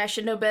did say I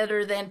should know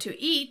better than to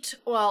eat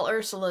while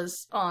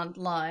Ursula's on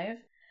live.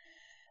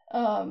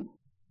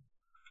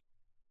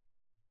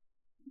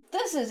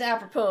 This is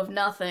apropos of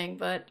nothing,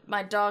 but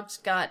my dogs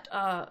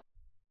were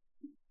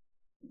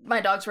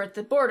at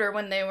the border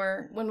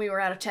when we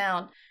were out of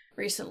town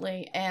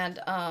recently, and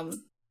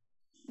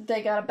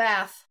they got a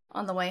bath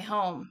on the way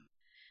home.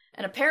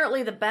 And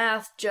apparently the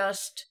bath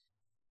just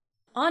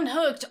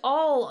unhooked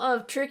all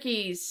of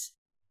Tricky's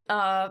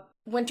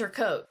winter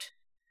coat.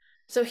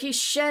 So he's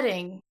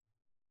shedding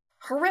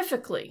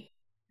horrifically.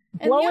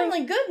 And Blowing- the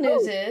only good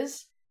news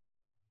is,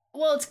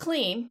 well, it's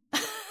clean.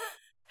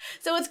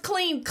 So it's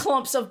clean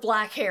clumps of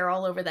black hair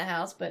all over the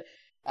house, but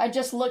I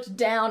just looked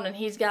down and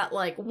he's got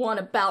like one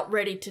about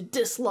ready to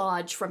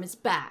dislodge from his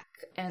back.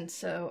 And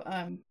so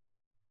I'm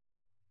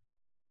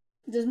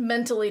just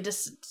mentally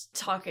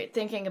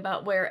thinking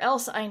about where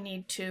else I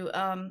need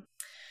to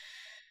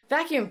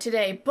vacuum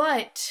today.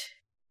 But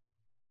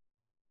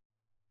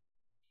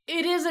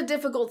it is a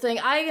difficult thing.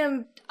 I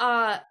am,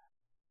 I've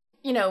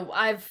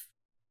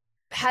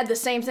had the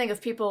same thing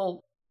of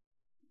people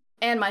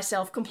and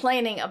myself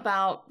complaining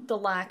about the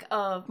lack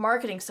of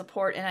marketing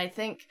support, and I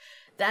think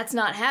that's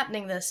not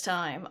happening this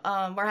time.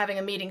 We're having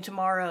a meeting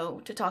tomorrow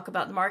to talk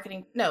about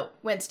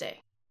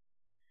Wednesday,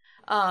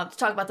 to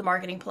talk about the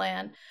marketing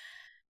plan.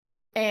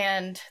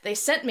 And they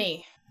sent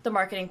me the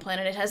marketing plan,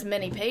 and it has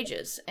many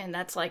pages, and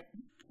that's like,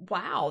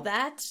 wow,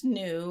 that's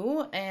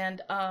new.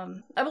 And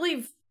I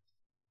believe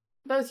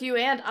both you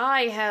and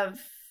I have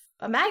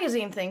a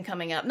magazine thing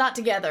coming up, not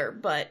together,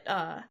 but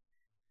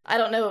I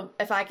don't know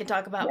if I can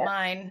talk about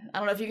mine. I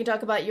don't know if you can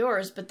talk about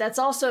yours, but that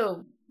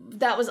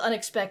was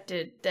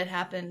unexpected that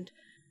happened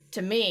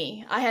to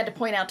me. I had to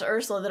point out to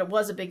Ursula that it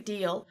was a big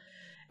deal.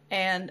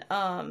 And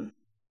I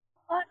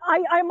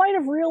might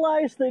have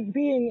realized that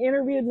being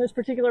interviewed in this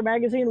particular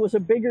magazine was a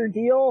bigger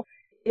deal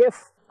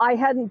if I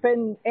hadn't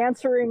been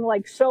answering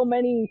like so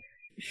many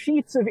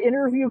sheets of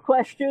interview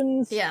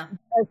questions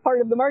as part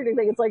of the marketing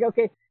thing. It's like,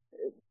 okay,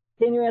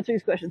 can you answer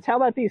these questions? How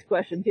about these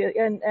questions?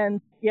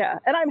 Yeah,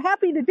 and I'm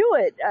happy to do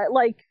it.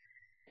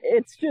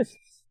 It's just,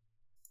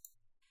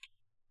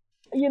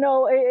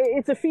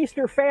 it's a feast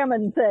or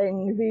famine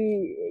thing.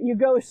 You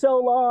go so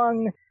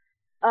long,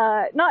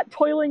 not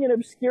toiling in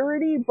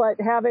obscurity,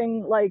 but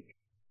having like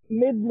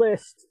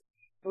mid-list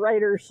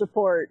writer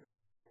support,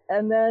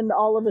 and then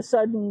all of a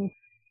sudden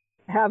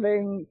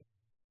having,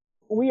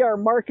 we are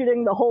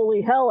marketing the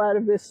holy hell out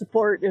of this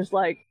support is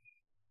like,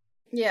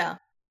 yeah.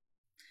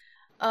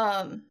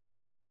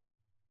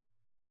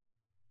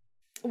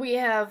 We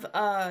have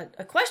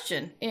a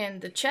question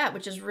in the chat,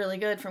 which is really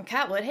good, from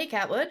Catwood. Hey,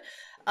 Catwood.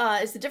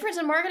 Is the difference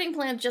in marketing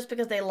plans just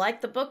because they like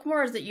the book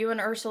more, or is that you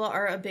and Ursula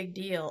are a big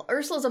deal?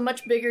 Ursula's a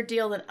much bigger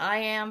deal than I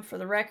am, for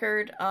the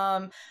record.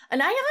 And I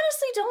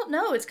honestly don't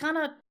know. It's kind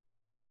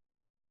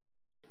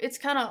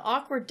of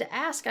awkward to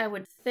ask, I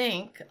would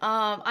think.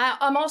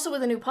 I'm also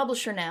with a new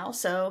publisher now,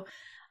 so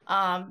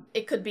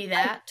it could be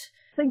that.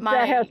 I think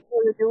that has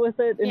more to do with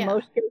it in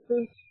most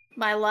cases.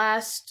 My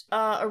last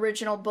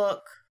original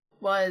book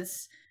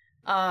was,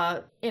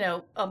 a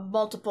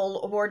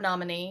multiple award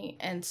nominee,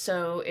 and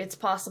so it's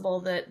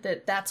possible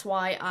that's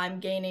why I'm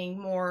gaining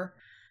more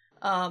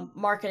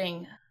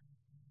marketing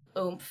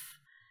oomph.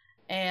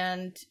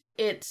 And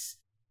it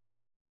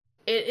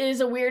is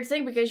a weird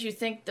thing, because you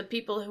think the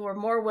people who are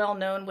more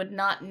well-known would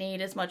not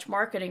need as much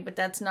marketing, but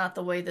that's not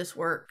the way this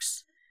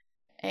works.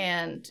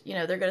 And,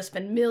 they're going to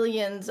spend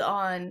millions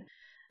on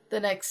the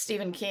next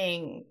Stephen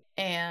King,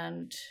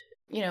 and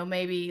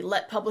maybe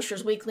let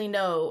Publishers Weekly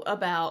know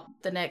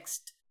about the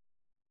next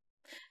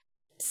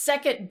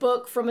second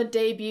book from a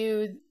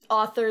debut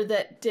author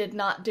that did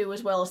not do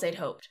as well as they'd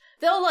hoped.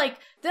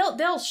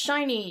 They'll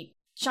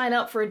shine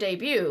up for a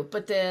debut,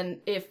 but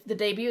then if the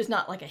debut is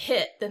not like a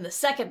hit, then the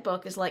second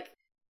book is like,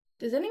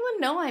 does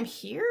anyone know I'm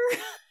here?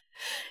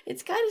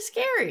 It's kind of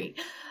scary.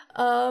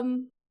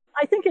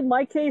 I think in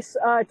my case,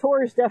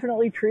 Tor is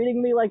definitely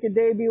treating me like a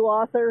debut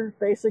author,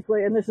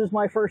 basically, and this is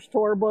my first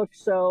Tor book,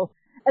 so...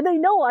 And they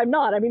know I'm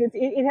not. I mean,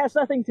 it has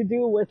nothing to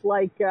do with,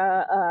 like,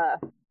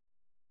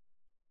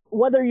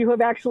 whether you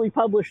have actually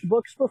published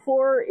books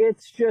before.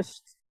 It's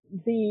just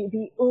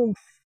the oomph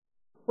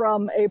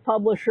from a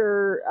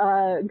publisher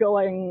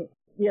going,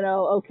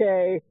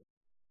 okay,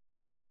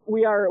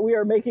 we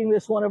are making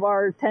this one of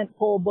our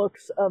tentpole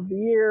books of the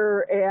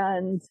year,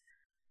 and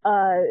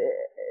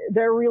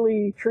they're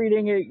really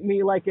treating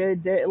me like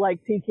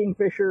T.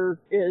 Kingfisher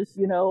is,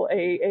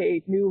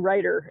 a new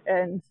writer,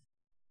 and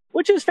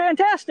which is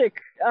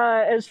fantastic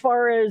as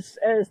far as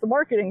the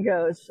marketing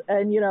goes.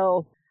 And,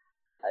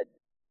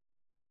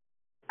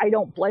 I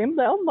don't blame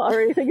them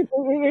or anything.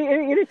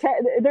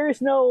 There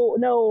is no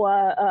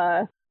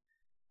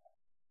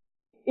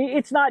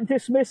it's not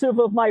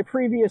dismissive of my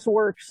previous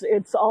works.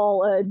 It's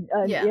all an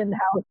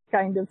in-house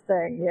kind of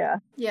thing. Yeah.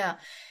 Yeah.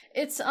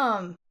 It's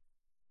also,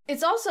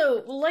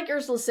 like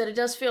Ursula said, it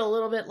does feel a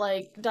little bit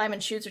like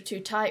diamond shoes are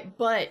too tight,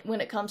 but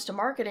when it comes to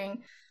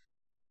marketing,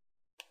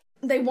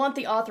 they want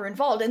the author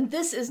involved. And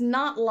this is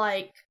not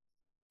like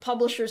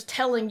publishers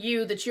telling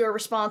you that you're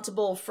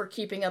responsible for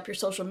keeping up your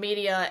social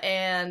media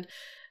and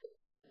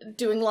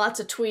doing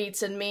lots of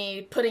tweets and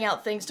me putting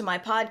out things to my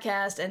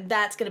podcast, and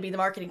that's going to be the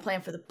marketing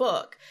plan for the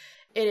book.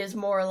 It is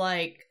more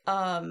like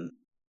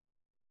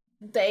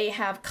they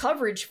have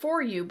coverage for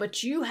you,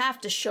 but you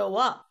have to show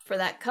up for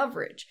that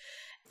coverage.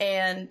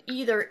 And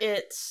either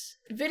it's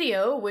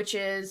video, which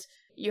is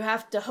you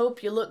have to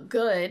hope you look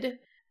good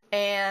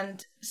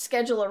and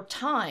schedule a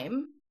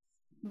time,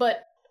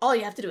 but all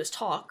you have to do is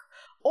talk.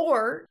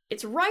 Or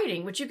it's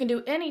writing, which you can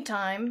do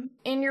anytime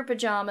in your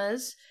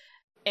pajamas,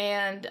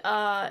 and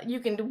you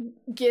can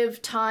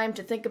give time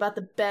to think about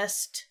the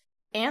best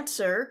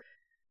answer,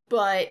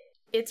 but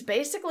it's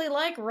basically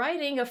like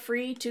writing a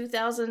free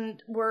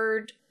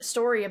 2,000-word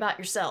story about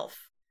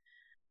yourself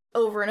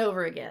over and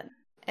over again.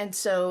 And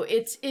so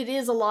it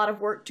is a lot of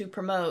work to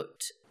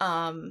promote.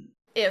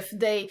 If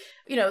they,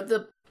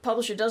 the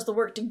publisher does the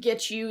work to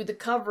get you the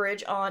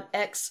coverage on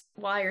X,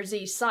 Y, or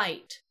Z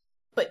site,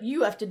 but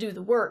you have to do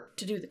the work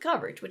to do the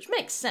coverage, which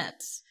makes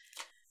sense.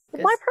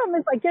 My problem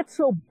is I get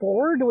so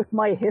bored with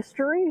my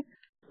history.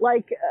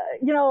 Like,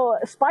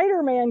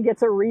 Spider-Man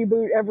gets a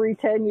reboot every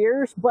 10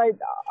 years, but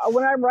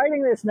when I'm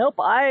writing this, nope,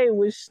 I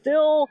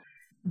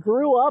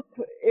grew up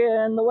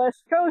in the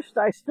West Coast.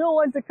 I still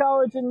went to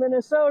college in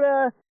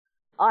Minnesota.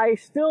 I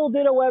still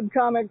did a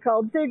webcomic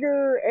called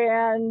Digger,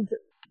 and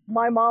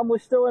my mom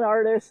was still an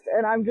artist,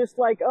 and I'm just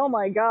like, oh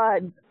my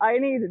god, I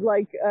need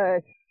like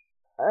a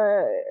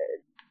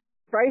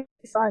price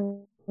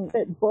on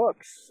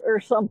books or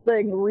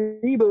something,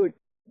 reboot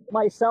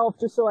myself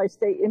just so I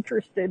stay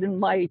interested in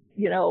my,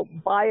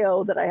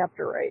 bio that I have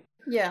to write.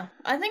 Yeah,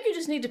 I think you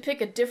just need to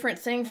pick a different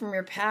thing from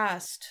your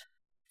past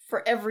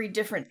for every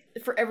different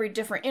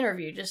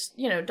interview. Just,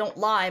 don't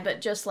lie,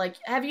 but just like,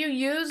 have you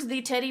used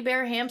the teddy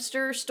bear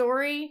hamster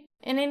story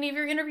in any of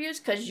your interviews?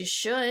 Because you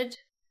should.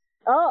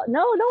 Oh,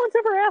 no one's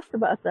ever asked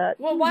about that.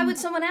 Well, why would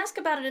someone ask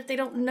about it if they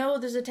don't know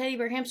there's a teddy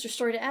bear hamster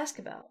story to ask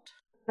about?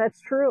 That's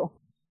true.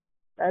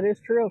 That is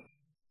true.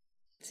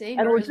 See,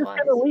 and we're just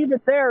going to leave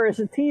it there as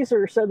a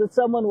teaser so that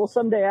someone will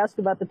someday ask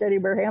about the teddy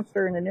bear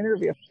hamster in an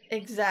interview.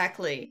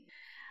 Exactly.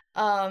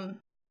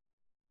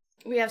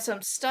 We have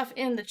some stuff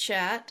in the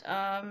chat.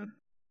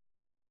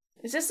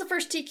 Is this the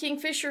first T.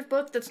 Kingfisher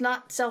book that's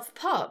not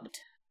self-pubbed?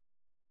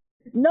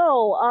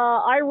 No,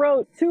 I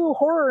wrote 2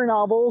 horror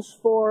novels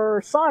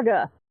for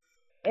Saga,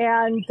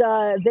 and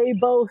they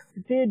both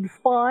did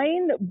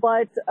fine,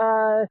 but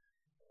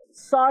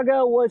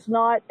Saga was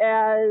not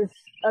as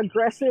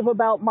aggressive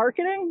about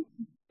marketing,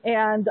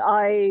 and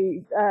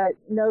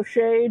no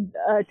shade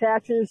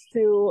attaches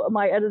to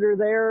my editor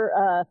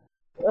there,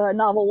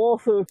 Novel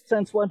Wolf, who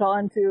since went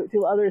on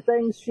to other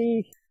things.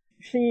 She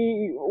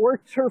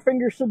worked her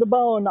fingers to the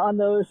bone on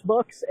those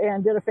books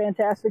and did a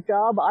fantastic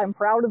job. I'm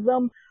proud of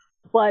them,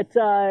 but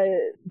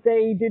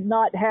they did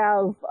not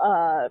have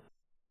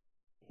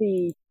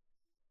they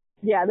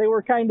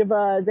were kind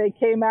of they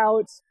came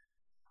out.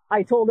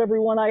 I told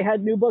everyone I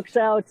had new books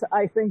out.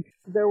 I think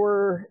there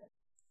were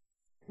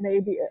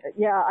maybe,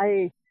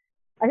 I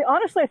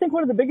honestly, I think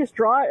one of the biggest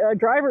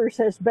drivers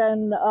has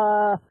been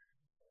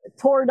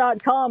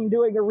Tor.com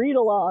doing a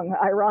read-along,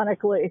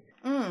 ironically.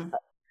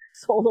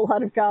 Sold a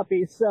lot of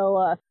copies.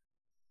 So,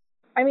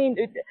 and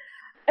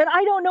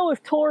I don't know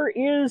if Tor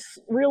is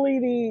really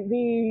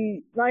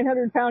the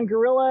 900-pound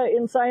gorilla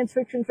in science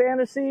fiction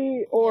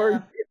fantasy,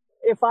 or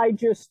if I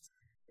just,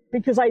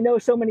 because I know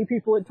so many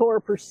people at Tor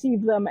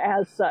perceive them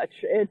as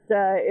such. It's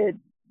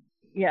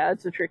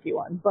a tricky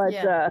one.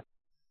 But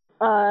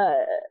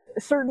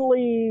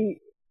certainly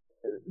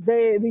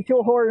the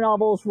 2 horror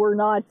novels were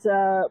not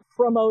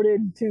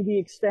promoted to the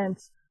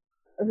extent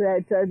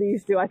that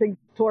these do. I think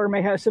Tor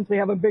may simply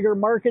have a bigger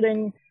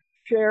marketing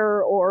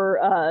share,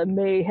 or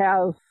may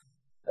have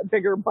a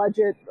bigger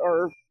budget,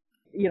 or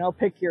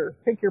pick your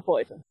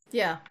poison.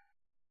 Yeah.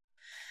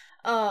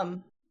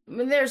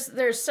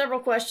 There's several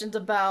questions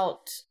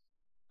about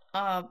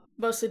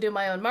mostly do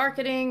my own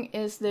marketing.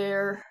 Is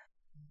there...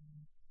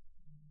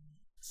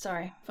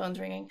 Sorry, phone's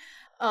ringing.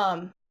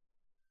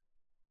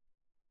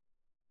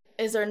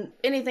 Is there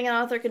anything an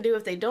author can do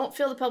if they don't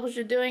feel the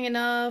publisher doing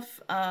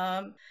enough?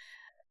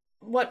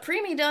 What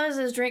Preemie does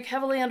is drink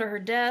heavily under her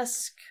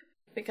desk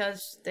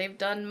because they've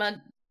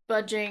done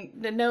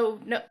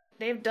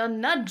they've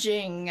done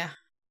nudging,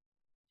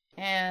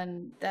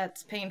 and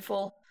that's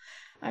painful.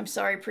 I'm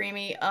sorry,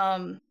 Preemie.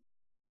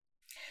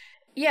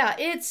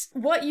 It's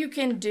what you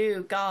can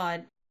do.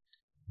 God.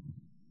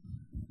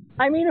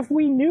 I mean, if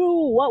we knew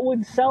what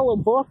would sell a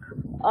book,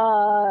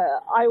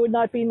 I would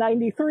not be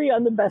 93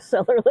 on the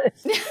bestseller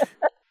list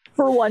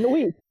for 1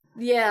 week.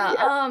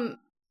 Yeah.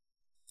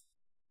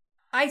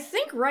 I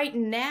think right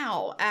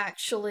now,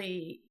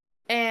 actually,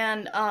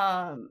 and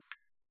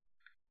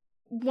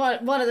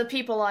one of the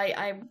people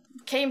I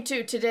came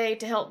to today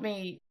to help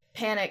me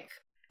panic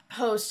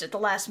host at the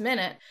last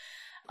minute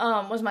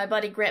was my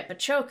buddy Grant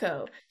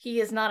Pachoco.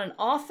 He is not an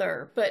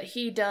author, but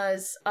he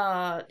does,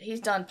 he's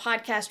done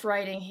podcast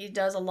writing. He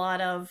does a lot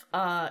of,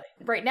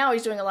 right now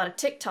he's doing a lot of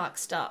TikTok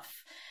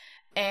stuff.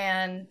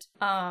 And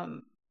I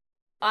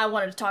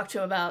wanted to talk to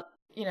him about,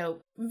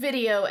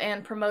 video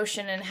and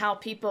promotion and how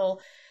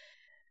people...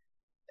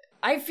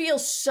 I feel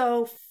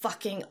so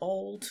fucking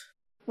old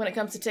when it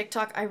comes to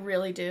TikTok. I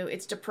really do.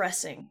 It's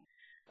depressing.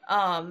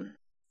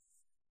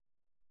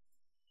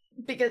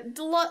 Because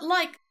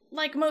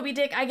like Moby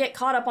Dick, I get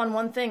caught up on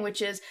one thing,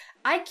 which is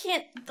I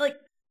can't,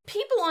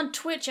 people on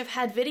Twitch have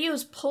had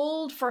videos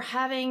pulled for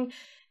having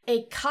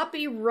a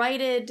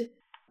copyrighted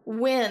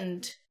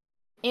wind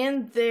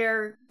in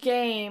their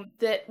game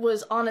that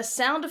was on a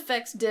sound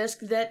effects disc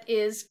that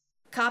is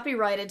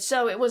copyrighted.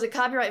 So it was a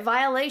copyright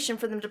violation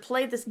for them to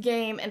play this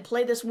game and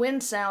play this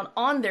wind sound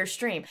on their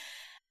stream.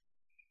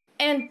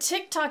 And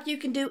TikTok, you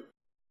can do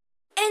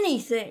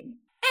anything.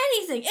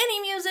 Anything.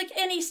 Any music,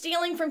 any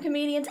stealing from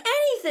comedians,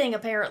 anything,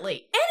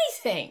 apparently.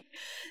 Anything.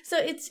 So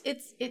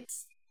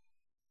it's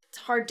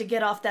hard to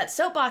get off that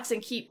soapbox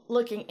and keep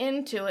looking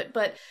into it,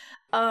 but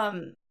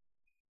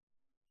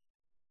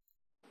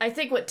I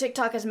think what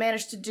TikTok has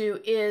managed to do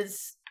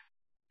is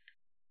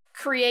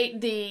create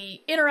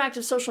the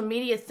interactive social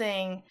media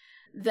thing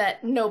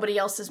that nobody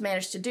else has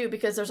managed to do,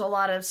 because there's a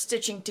lot of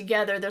stitching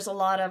together. There's a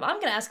lot of, I'm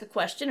going to ask a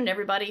question and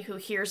everybody who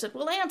hears it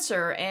will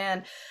answer,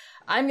 and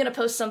I'm going to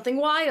post something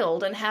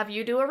wild and have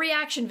you do a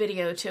reaction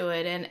video to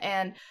it.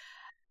 And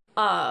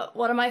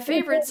one of my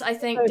favorites, I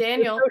think,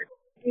 Daniel.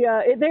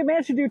 Yeah, they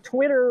managed to do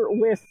Twitter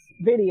with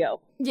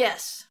video.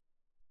 Yes.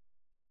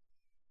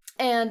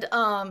 And,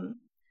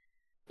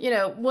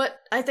 what,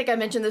 I think I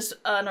mentioned this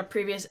on a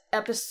previous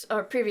episode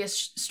or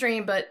previous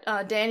stream, but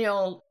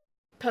Daniel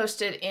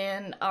posted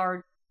in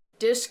our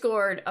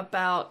Discord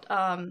about,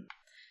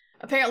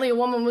 apparently a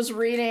woman was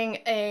reading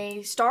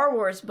a Star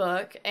Wars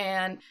book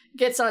and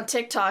gets on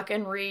TikTok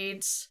and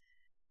reads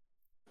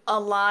a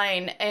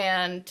line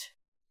and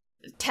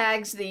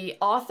tags the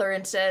author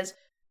and says,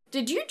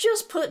 "Did you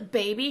just put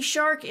Baby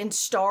Shark in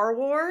Star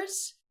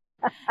Wars?"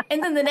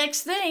 And then the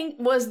next thing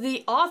was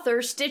the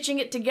author stitching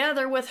it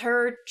together with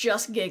her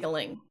just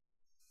giggling.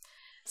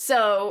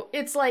 So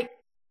it's like,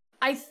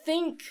 I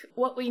think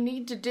what we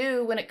need to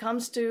do when it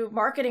comes to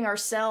marketing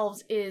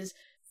ourselves is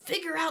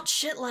figure out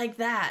shit like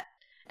that.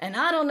 And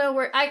I don't know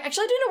where, I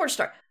do know where to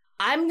start.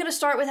 I'm going to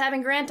start with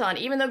having Grant on.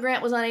 Even though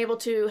Grant was unable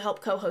to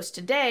help co-host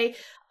today,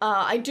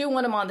 I do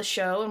want him on the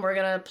show, and we're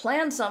going to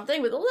plan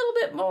something with a little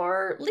bit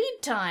more lead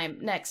time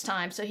next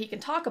time so he can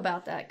talk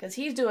about that, because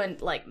he's doing,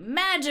 like,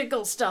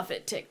 magical stuff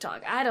at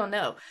TikTok. I don't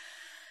know.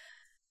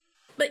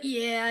 But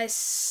yeah,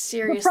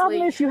 seriously. The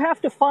problem is you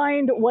have to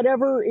find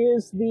whatever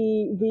is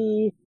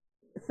the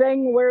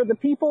thing where the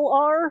people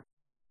are,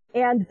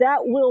 and that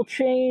will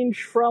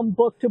change from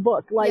book to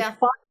book. Like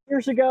 5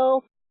 years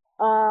ago,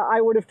 I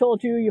would have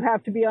told you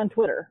have to be on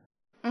Twitter.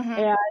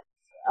 Mm-hmm.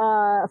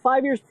 And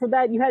 5 years before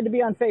that, you had to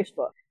be on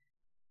Facebook.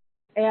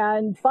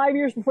 And 5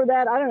 years before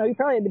that, I don't know, you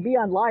probably had to be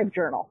on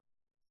LiveJournal.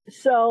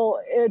 So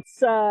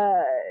it's,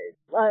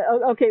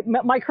 okay,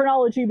 my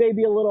chronology may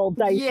be a little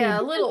dicey. Yeah,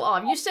 a little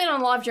off. You stayed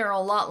on LiveJournal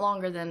a lot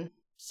longer than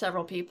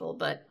several people,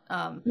 but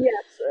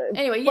yes.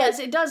 Anyway, yes,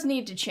 it does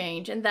need to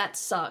change, and that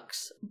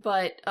sucks.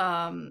 But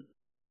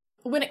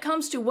when it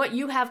comes to what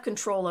you have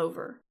control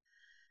over,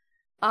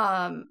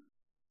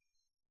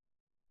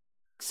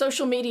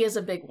 social media is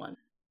a big one.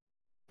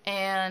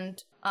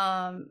 And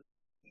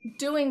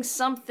doing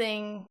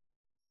something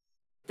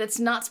that's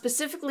not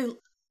specifically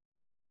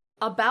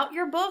about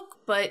your book,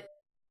 but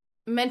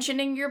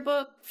mentioning your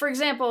book. For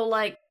example,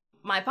 like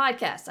my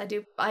podcast.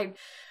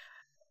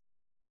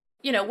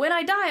 When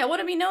I die, I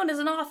want to be known as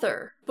an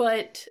author.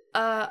 But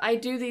I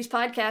do these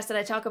podcasts that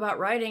I talk about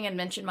writing and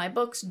mention my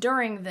books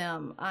during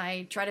them.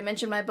 I try to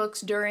mention my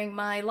books during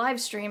my live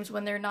streams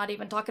when they're not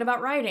even talking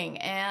about writing.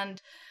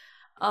 And,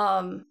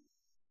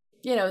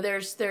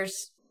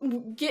 there's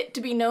get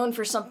to be known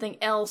for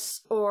something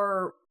else,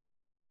 or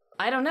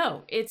I don't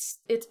know. It's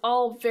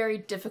all very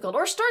difficult.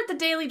 Or start the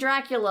Daily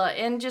Dracula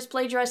and just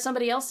plagiarize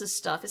somebody else's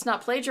stuff. It's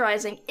not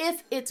plagiarizing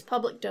if it's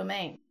public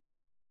domain.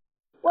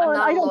 Well, I'm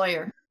not a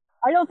lawyer.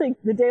 I don't think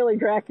the Daily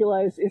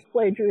Dracula is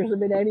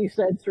plagiarism in any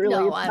sense, really.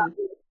 No,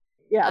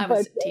 I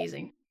was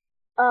teasing.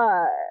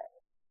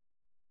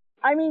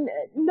 I mean,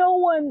 no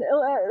one,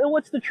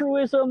 what's the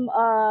truism?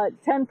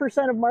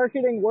 10% of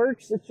marketing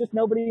works. It's just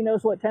nobody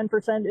knows what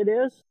 10% it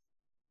is.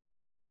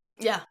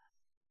 Yeah.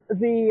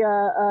 The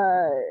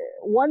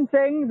one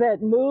thing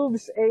that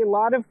moves a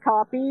lot of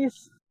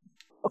copies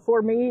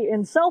for me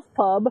in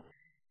self-pub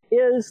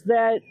is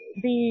that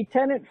the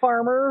tenant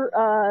farmer,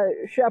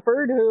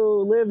 Shepherd,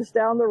 who lives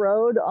down the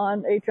road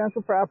on a chunk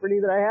of property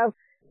that I have,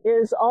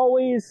 is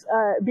always,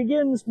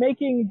 begins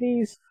making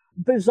these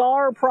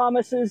bizarre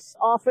promises,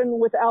 often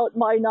without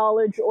my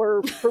knowledge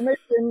or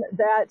permission,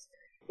 that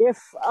if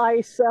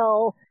I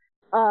sell,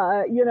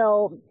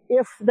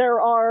 if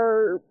there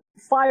are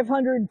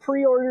 500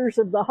 pre-orders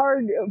of the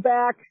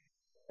hardback,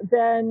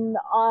 then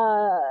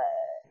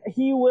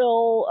he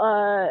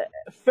will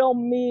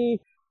film me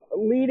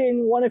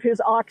leading one of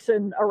his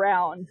oxen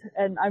around,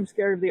 and I'm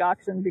scared of the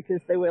oxen because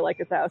they weigh like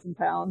 1,000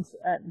 pounds.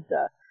 And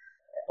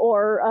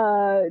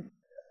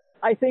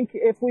I think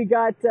if we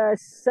got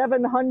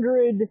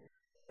 700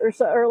 or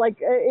so, or like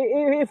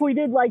if we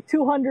did like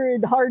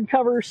 200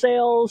 hardcover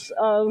sales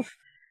of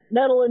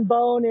Nettle and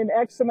Bone in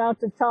X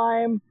amount of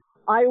time,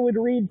 I would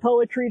read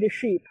poetry to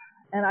sheep.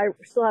 And I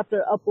still have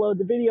to upload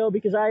the video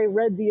because I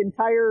read the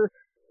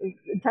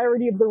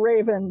entirety of The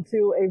Raven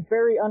to a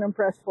very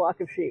unimpressed flock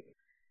of sheep.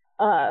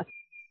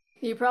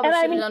 You probably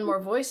should have done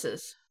more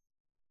voices.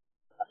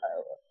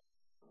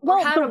 Or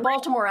had a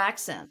Baltimore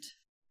accent.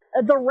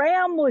 The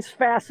Ram was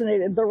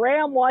fascinated. The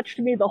Ram watched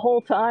me the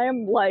whole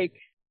time, like,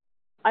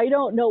 I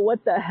don't know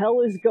what the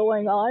hell is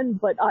going on,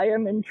 but I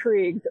am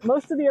intrigued.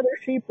 Most of the other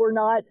sheep were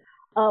not.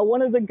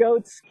 One of the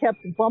goats kept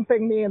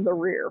bumping me in the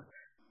rear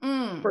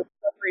for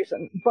some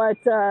reason. But,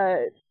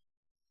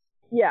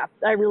 yeah,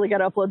 I really got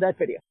to upload that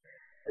video.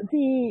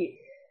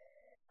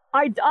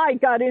 I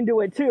got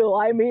into it too.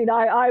 I mean,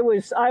 I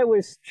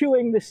was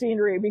chewing the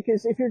scenery,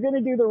 because if you're going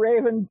to do the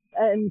Raven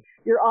and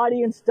your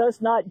audience does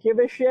not give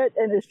a shit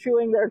and is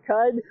chewing their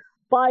cud,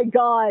 by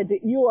God,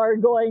 you are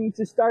going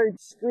to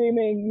start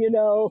screaming, you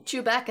know.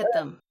 Chew back at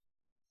them.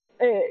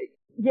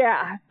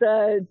 Yeah,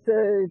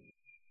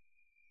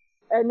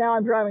 and now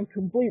I'm drawing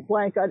complete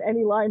blank on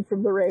any line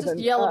from the Raven. Just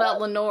yell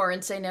about Lenore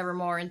and say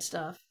nevermore and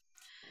stuff.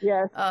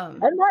 Yes. And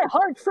my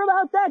heart from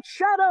out that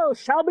shadow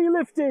shall be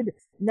lifted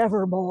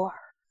nevermore.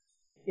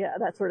 Yeah,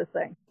 that sort of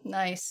thing.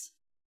 Nice.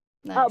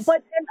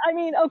 But, I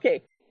mean,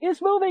 okay,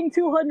 is moving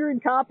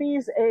 200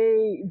 copies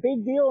a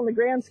big deal in the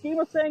grand scheme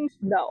of things?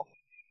 No.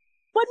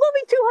 But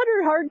moving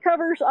 200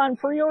 hardcovers on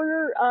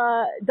pre-order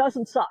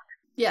doesn't suck.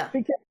 Yeah.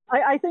 Because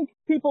I think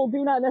people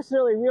do not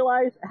necessarily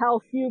realize how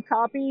few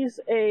copies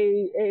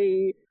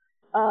a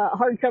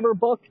hardcover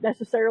book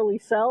necessarily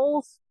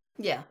sells.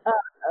 Yeah.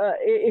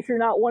 If you're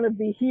not one of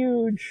the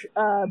huge,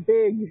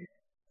 big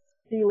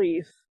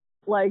dealies.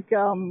 Like,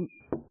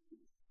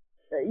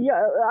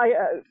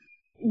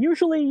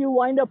 usually you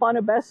wind up on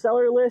a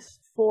bestseller list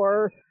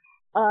for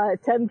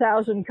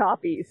 10,000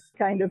 copies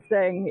kind of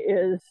thing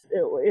is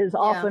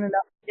often enough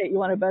to get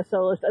you on a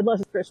bestseller list,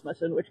 unless it's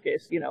Christmas, in which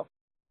case, you know,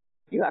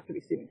 you have to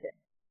be Stephen King.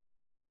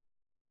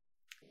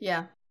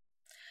 Yeah.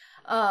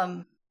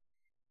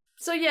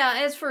 So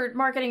yeah, as for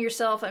marketing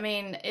yourself, I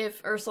mean,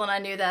 if Ursula and I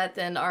knew that,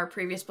 then our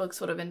previous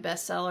books would have been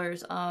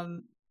bestsellers.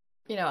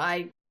 You know,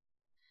 I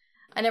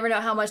never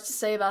know how much to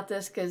say about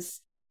this,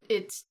 because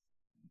it's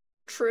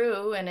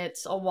true and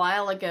it's a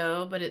while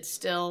ago, but it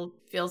still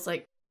feels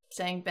like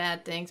saying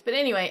bad things. But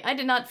anyway, I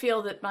did not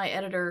feel that my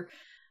editor,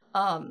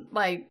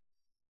 my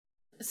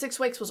Six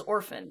Wakes was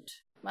orphaned.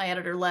 My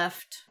editor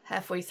left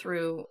halfway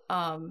through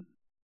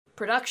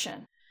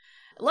production.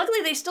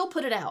 Luckily, they still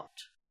put it out,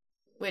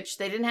 which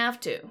they didn't have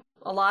to.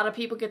 A lot of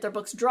people get their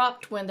books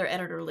dropped when their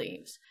editor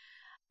leaves.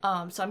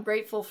 So I'm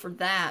grateful for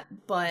that,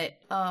 but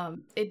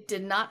it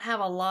did not have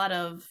a lot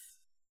of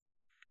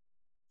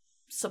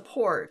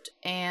support,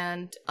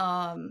 and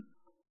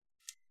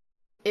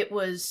it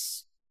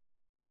was...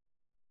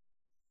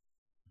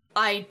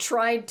 I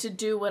tried to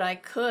do what I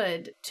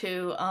could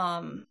to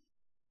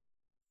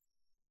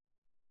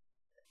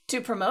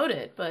promote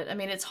it, but I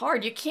mean, it's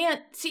hard. You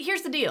can't... See,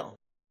 here's the deal.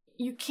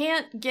 You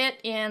can't get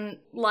in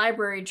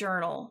Library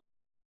Journal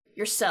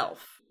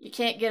yourself. You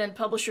can't get in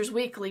Publishers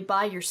Weekly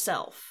by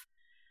yourself.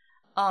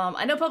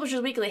 I know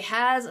Publishers Weekly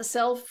has a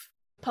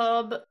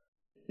self-pub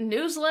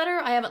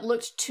newsletter. I haven't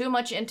looked too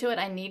much into it.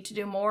 I need to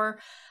do more.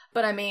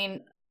 But I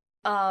mean...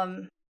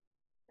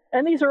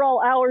 And these are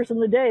all hours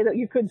in the day that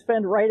you could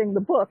spend writing the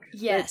book.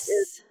 Yes.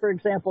 For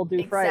example,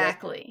 Due Friday.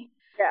 Exactly.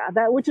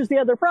 Yeah, which is the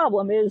other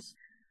problem, is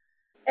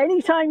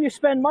any time you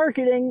spend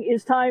marketing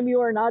is time you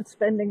are not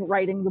spending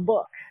writing the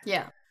book.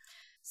 Yeah.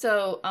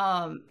 So,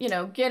 you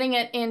know, getting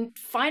it in,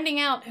 finding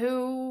out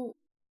who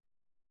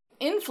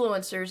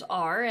influencers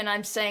are, and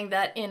I'm saying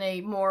that in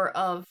a more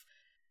of,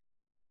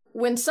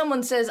 when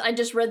someone says, I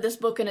just read this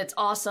book and it's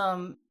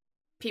awesome,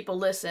 people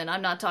listen.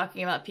 I'm not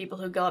talking about people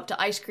who go up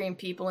to ice cream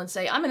people and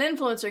say, I'm an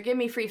influencer, give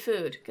me free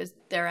food, because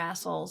they're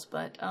assholes.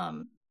 But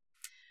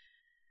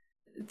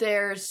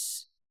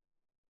there's,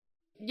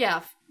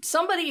 yeah,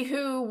 somebody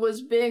who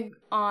was big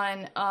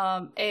on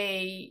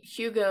a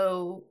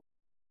Hugo,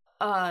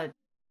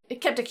 it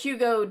kept a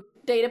Hugo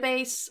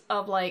database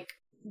of like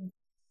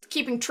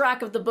keeping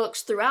track of the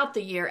books throughout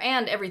the year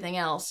and everything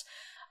else.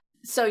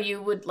 So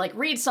you would like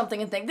read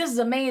something and think, this is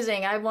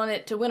amazing, I want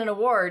it to win an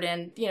award.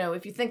 And, you know,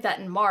 if you think that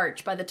in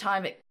March, by the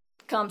time it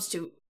comes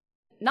to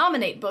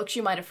nominate books,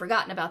 you might have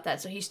forgotten about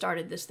that. So he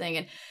started this thing,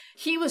 and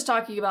he was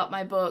talking about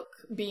my book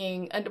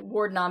being an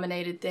award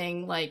nominated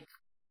thing, like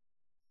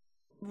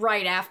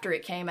right after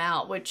it came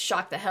out, which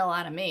shocked the hell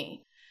out of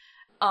me.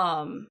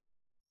 So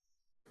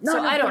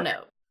I don't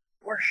know.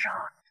 We're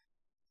shocked.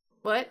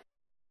 What?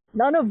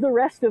 None of the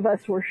rest of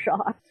us were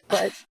shocked,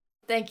 but...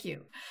 Thank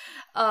you.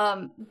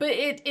 But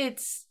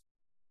it's...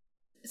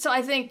 So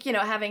I think, you know,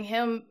 having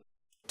him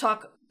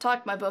talk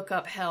my book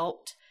up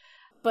helped.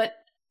 But,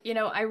 you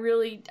know, I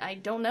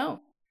don't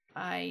know.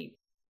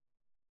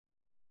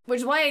 Which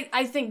is why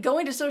I think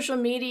going to social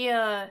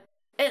media,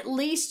 at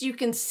least you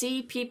can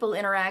see people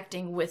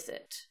interacting with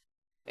it.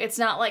 It's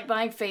not like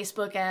buying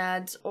Facebook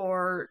ads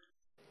or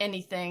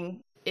anything.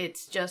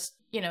 It's just,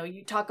 you know,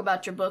 you talk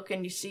about your book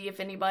and you see if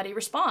anybody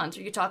responds,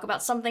 or you talk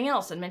about something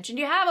else and mention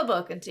you have a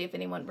book and see if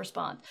anyone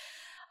responds.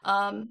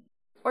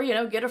 Or, you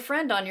know, get a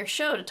friend on your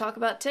show to talk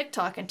about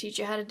TikTok and teach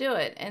you how to do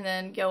it, and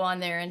then go on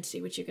there and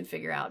see what you can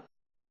figure out.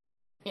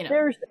 You know.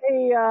 There's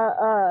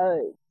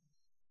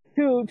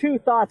two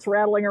thoughts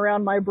rattling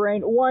around my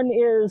brain. One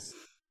is,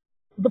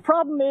 the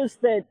problem is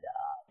that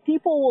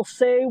people will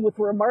say with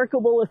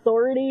remarkable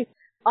authority,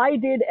 I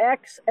did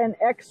X and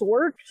X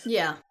works.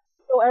 Yeah.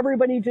 so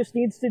everybody just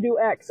needs to do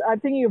X. I'm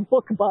thinking of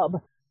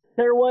BookBub.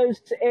 There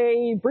was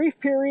a brief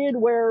period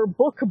where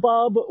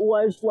BookBub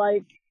was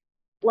like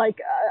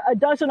a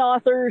dozen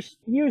authors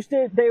used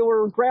it. They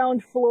were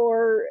ground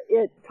floor.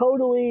 It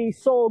totally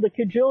sold a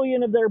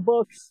cajillion of their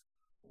books.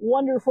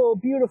 Wonderful,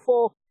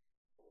 beautiful.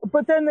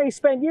 But then they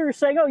spent years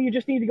saying, oh, you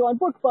just need to go on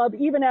BookBub,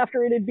 even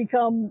after it had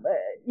become,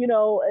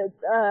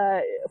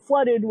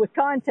 flooded with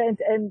content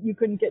and you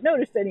couldn't get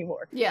noticed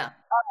anymore. Yeah.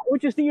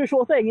 Which is the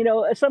usual thing.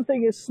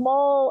 Something is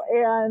small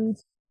and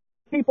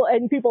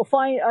people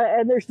find,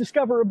 and there's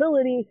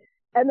discoverability,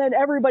 and then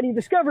everybody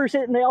discovers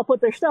it and they all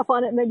put their stuff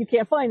on it and then you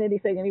can't find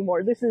anything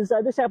anymore. This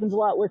happens a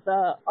lot with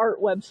art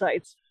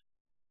websites.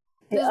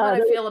 This is what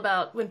I feel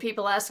about when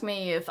people ask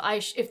me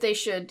if they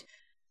should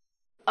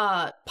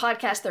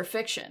podcast their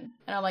fiction.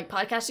 And I'm like,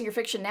 podcasting your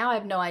fiction now? I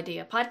have no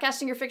idea.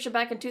 Podcasting your fiction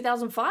back in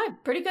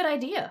 2005, pretty good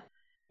idea.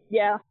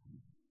 Yeah.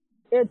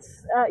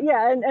 It's,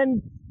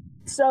 and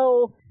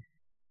so,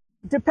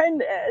 the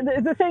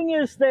thing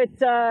is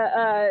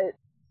that,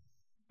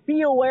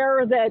 be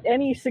aware that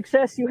any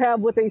success you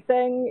have with a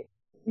thing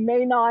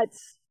may not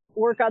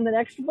work on the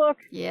next book.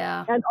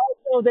 Yeah. And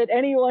also that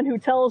anyone who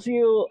tells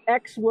you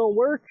X will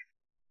work,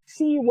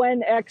 see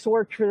when X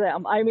worked for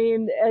them. I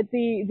mean, at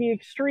the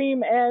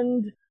extreme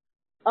end,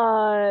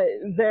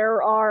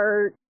 there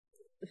are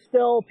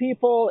still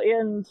people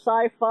in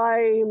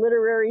sci-fi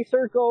literary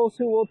circles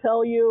who will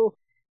tell you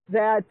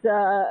that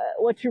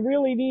what you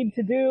really need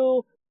to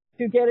do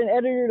to get an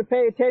editor to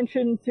pay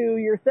attention to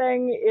your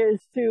thing is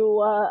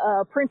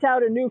to print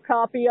out a new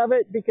copy of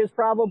it, because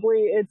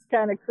probably it's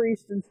kind of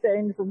creased and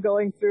stained from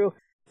going through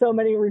so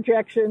many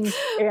rejections.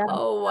 And,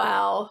 oh,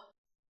 wow.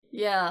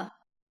 Yeah.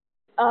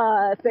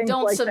 Things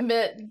Don't like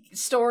submit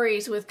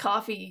stories with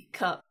coffee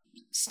cup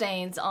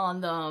stains on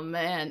them,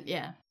 and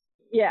yeah.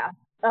 Yeah.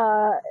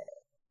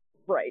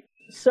 Right.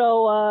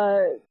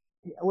 So,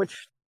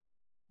 which...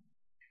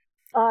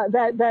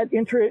 that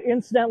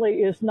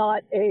incidentally is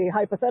not a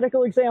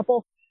hypothetical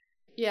example.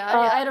 Yeah,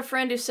 I had a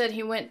friend who said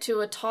he went to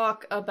a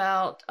talk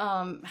about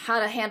how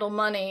to handle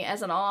money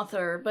as an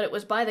author, but it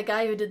was by the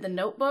guy who did The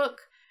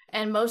Notebook,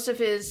 and most of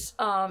his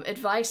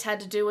advice had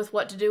to do with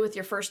what to do with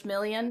your first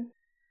million.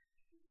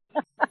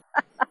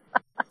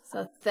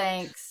 So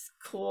thanks.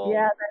 Cool.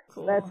 Yeah,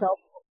 that's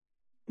helpful.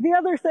 The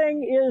other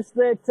thing is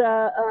that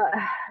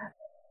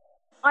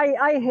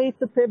I hate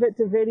the pivot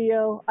to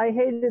video. I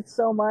hate it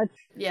so much.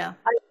 Yeah.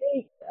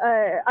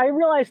 I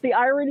realize the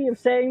irony of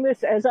saying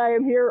this as I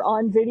am here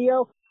on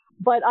video,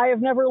 but I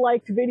have never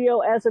liked video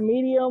as a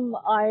medium.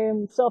 I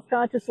am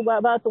self-conscious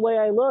about the way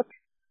I look.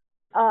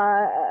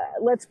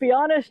 Let's be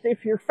honest,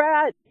 if you're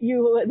fat,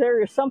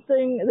 there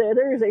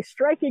is a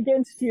strike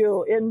against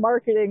you in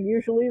marketing,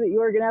 usually, that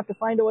you are going to have to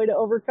find a way to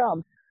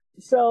overcome.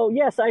 So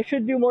yes, I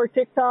should do more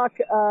TikTok.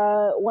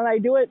 When I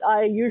do it,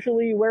 I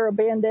usually wear a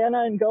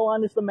bandana and go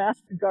on as the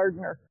masked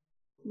gardener.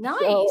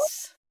 Nice. So,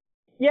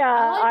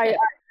 yeah,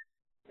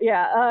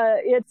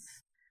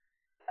 it's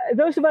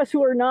those of us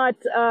who are not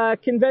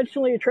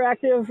conventionally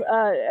attractive,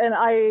 and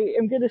I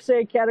am going to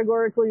say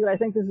categorically that I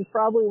think this is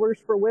probably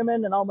worse for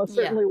women and almost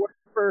certainly worse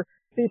for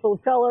people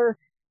of color.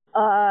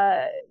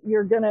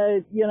 You're going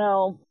to,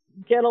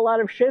 get a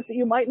lot of shit that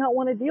you might not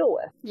want to deal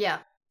with. Yeah.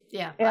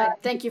 Yeah.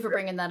 Thank you for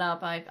bringing that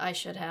up. I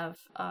should have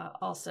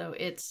also.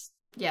 It's,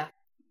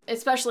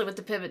 especially with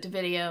the pivot to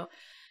video,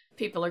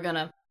 people are going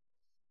to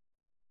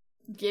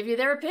give you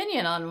their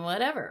opinion on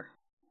whatever.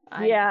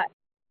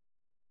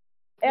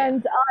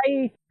 And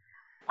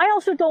I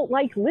also don't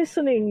like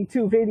listening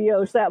to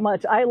videos that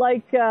much. I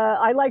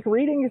like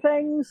reading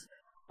things.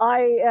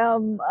 I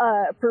am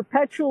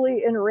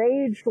perpetually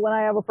enraged when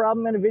I have a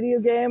problem in a video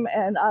game,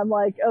 and I'm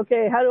like,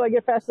 okay, how do I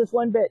get past this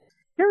one bit?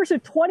 Here's a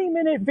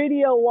 20-minute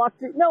video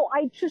walkthrough. No,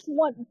 I just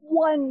want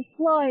one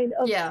line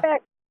of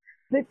text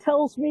that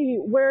tells me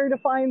where to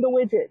find the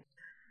widget.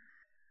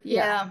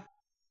 Yeah,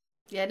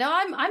 no,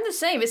 I'm the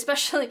same.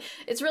 Especially,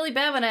 it's really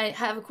bad when I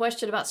have a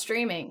question about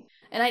streaming.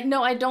 And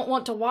I don't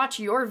want to watch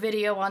your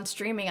video on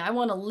streaming. I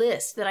want a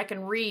list that I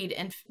can read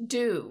and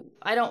do.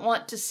 I don't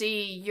want to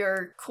see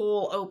your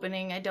cool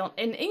opening.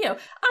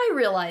 I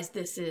realize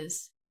this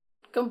is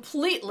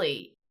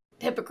completely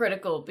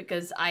hypocritical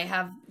because I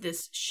have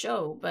this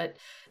show, but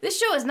this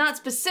show is not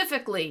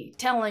specifically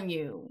telling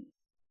you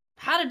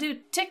how to do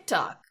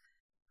TikTok.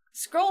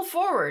 Scroll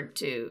forward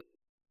to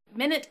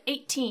minute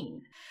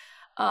 18.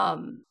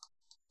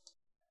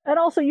 And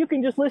also, you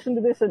can just listen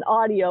to this in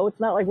audio. It's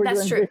not like we're doing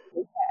visual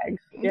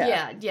tags.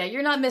 Yeah.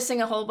 You're not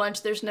missing a whole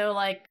bunch. There's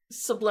no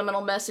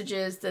subliminal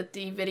messages that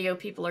the video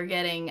people are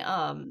getting.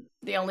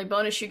 The only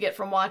bonus you get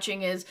from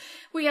watching is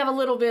we have a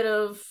little bit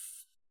of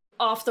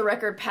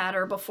off-the-record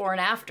patter before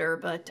and after,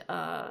 but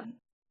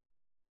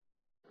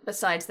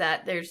besides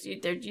that,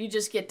 you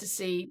just get to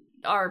see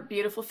our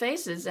beautiful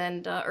faces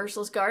and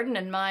Ursula's garden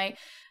and my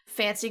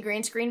fancy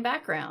green screen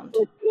background,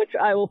 which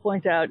I will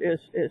point out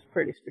is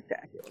pretty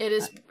spectacular.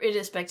 It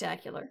is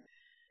spectacular.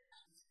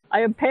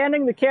 I am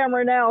panning the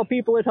camera now,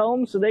 people at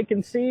home, so they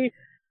can see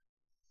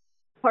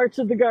parts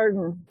of the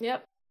garden.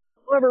 Yep.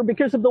 However,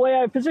 because of the way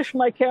I position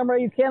my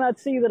camera, you cannot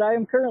see that I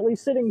am currently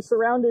sitting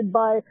surrounded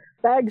by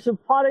bags of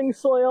potting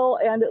soil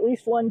and at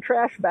least one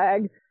trash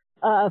bag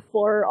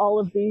for all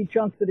of the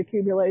junk that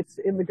accumulates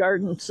in the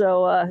garden.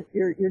 So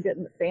you're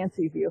getting the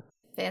fancy view.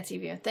 Fancy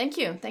view. Thank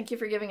you. Thank you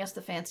for giving us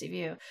the fancy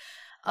view.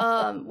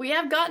 We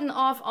have gotten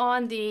off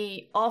on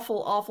the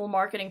awful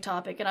marketing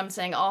topic, and I'm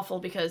saying awful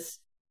because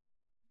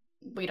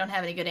we don't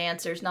have any good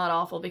answers, not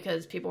awful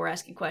because people were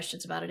asking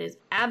questions about it. It is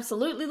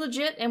absolutely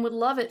legit and would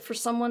love it for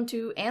someone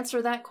to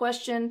answer that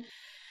question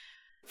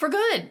for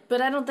good, but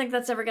I don't think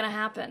that's ever going to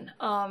happen.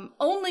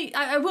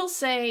 I will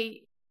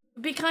say,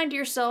 be kind to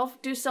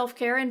yourself, do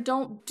self-care, and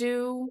don't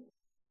do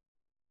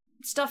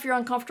stuff you're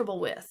uncomfortable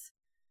with.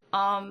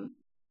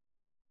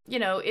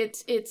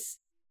 It's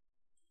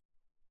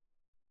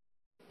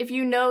if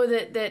you know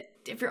that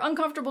if you're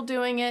uncomfortable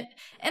doing it,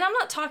 and I'm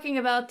not talking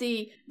about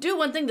the do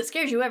one thing that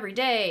scares you every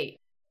day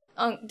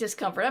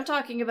discomfort. I'm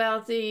talking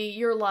about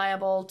you're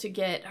liable to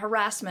get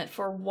harassment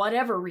for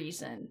whatever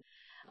reason.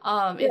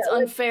 It's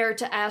unfair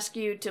to ask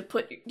you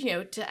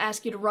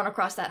to run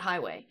across that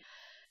highway.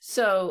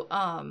 So,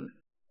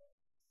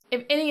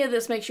 if any of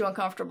this makes you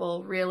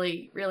uncomfortable,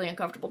 really, really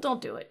uncomfortable,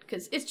 don't do it.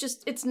 Because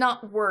it's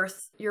not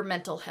worth your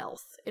mental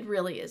health. It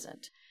really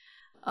isn't.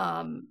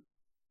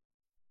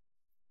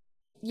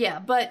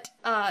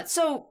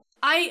 So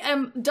I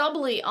am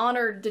doubly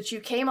honored that you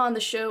came on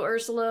the show,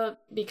 Ursula,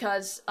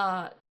 because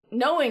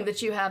knowing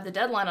that you have the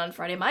deadline on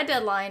Friday, my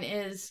deadline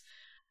is,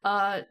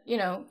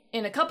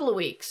 in a couple of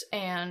weeks,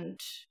 and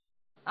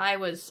I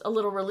was a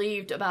little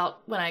relieved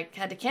about when I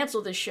had to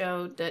cancel this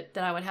show that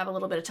I would have a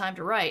little bit of time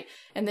to write.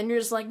 And then you're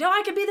just like, no,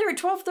 I could be there at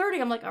 12:30.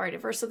 I'm like, all right,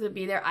 if Ursula could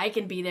be there, I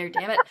can be there,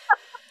 damn it.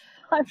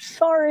 I'm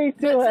sorry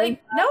to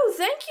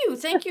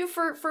Thank you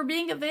for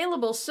being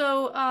available.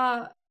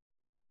 So,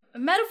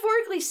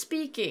 metaphorically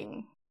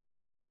speaking,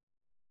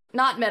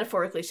 not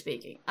metaphorically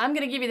speaking, I'm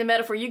going to give you the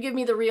metaphor, you give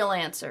me the real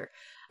answer.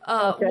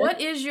 Okay.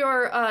 What is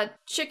your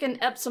chicken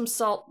Epsom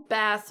salt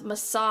bath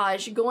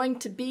massage going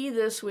to be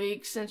this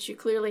week, since you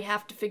clearly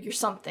have to figure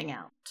something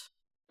out?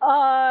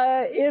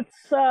 I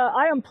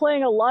am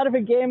playing a lot of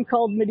a game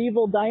called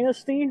Medieval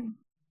Dynasty.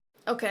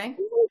 Okay.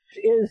 Which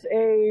is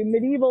a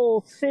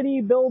medieval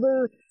city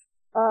builder,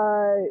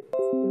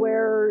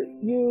 where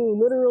you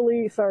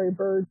literally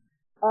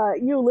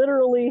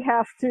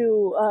have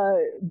to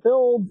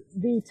build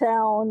the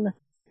town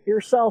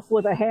yourself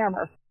with a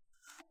hammer.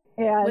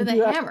 And with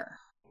a hammer?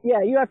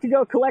 Yeah, you have to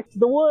go collect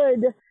the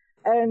wood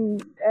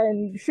and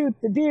shoot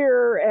the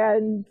deer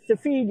and to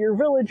feed your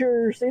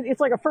villagers.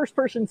 It's like a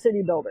first-person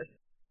city builder.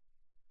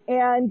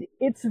 And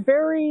it's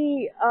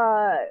very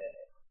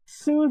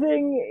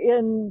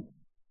soothing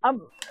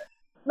I'm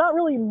not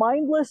really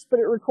mindless, but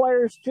it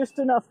requires just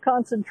enough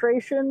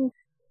concentration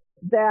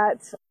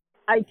that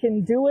I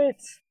can do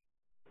it.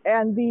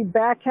 And the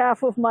back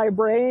half of my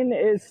brain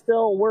is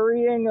still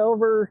worrying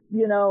over,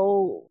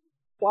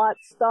 plot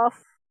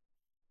stuff.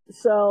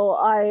 So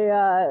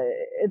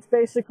it's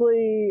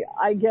basically,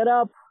 I get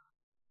up,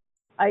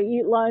 I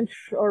eat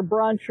lunch or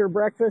brunch or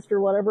breakfast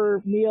or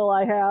whatever meal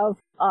I have.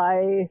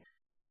 I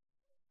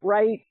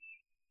write,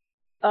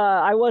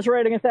 I was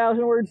writing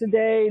 1,000 words a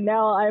day.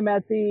 Now I'm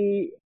at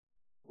the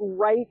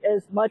write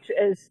as much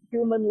as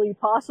humanly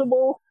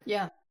possible.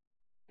 Yeah.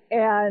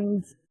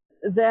 And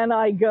then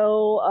I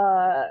go,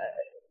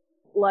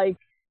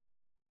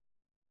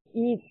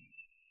 eat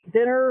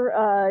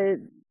dinner.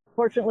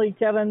 Fortunately,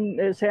 Kevin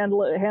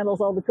handles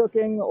all the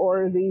cooking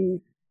or the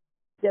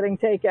getting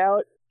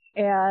takeout.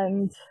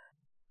 And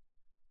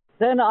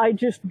then I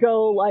just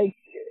go,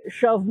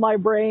 shove my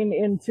brain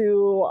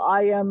into,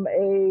 I am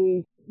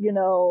a,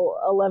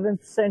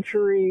 11th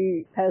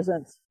century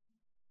peasant.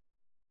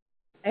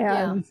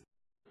 And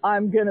I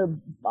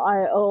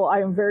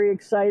am very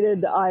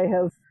excited. I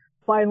have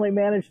finally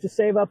managed to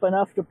save up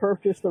enough to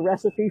purchase the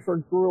recipe for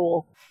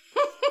gruel.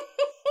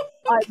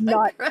 I'm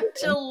not.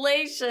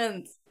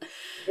 Congratulations.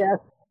 Yes,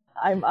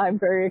 I'm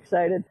very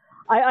excited.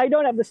 I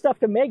don't have the stuff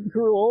to make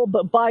gruel,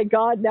 but by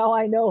God, now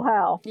I know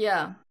how.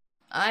 Yeah,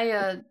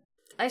 I've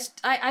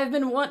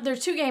been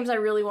there's two games I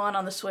really want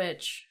on the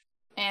Switch,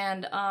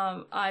 and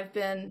I've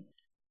been.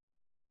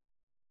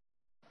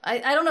 I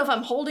don't know if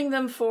I'm holding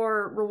them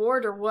for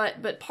reward or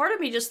what, but part of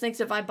me just thinks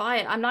if I buy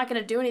it, I'm not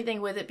going to do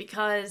anything with it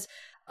because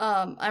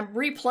I'm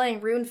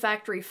replaying Rune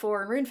Factory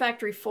 4, and Rune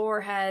Factory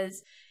 4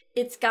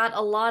 it's got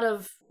a lot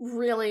of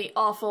really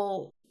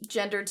awful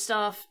gendered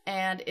stuff,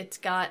 and it's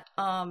got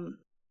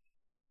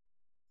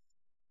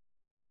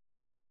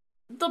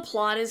the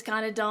plot is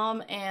kind of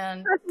dumb,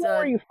 and you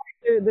find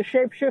the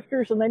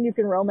shapeshifters and then you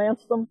can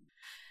romance them.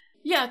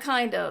 Yeah,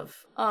 kind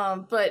of.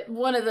 But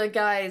one of the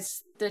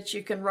guys that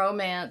you can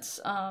romance,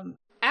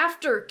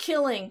 after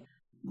killing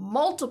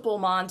multiple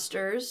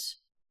monsters,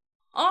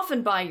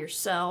 often by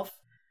yourself,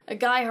 a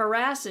guy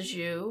harasses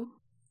you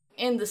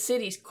in the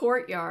city's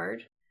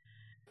courtyard,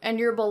 and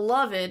your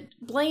beloved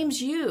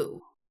blames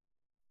you.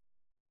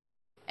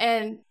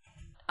 And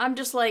I'm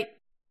just like,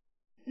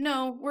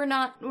 no, we're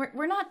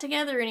not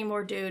together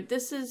anymore, dude.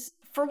 This is,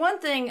 for one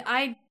thing,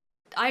 I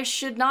I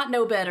should not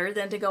know better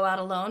than to go out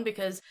alone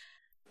because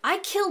I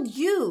killed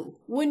you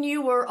when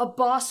you were a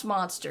boss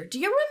monster. Do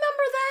you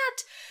remember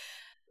that?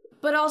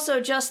 But also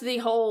just the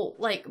whole,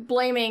 like,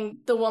 blaming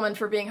the woman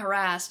for being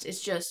harassed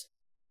is just,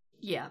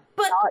 yeah.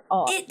 But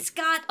it's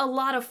got a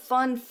lot of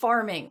fun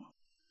farming.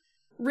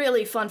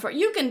 Really fun farming.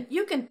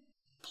 You can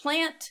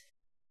plant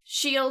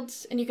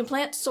shields, and you can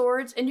plant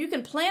swords, and you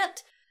can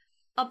plant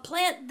a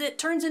plant that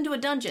turns into a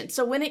dungeon.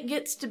 So when it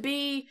gets to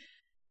be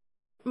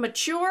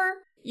mature,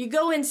 you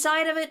go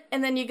inside of it,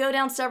 and then you go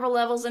down several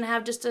levels and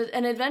have just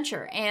an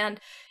adventure. And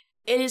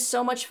it is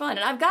so much fun.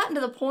 And I've gotten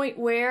to the point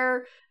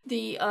where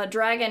the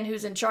dragon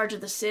who's in charge of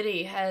the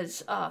city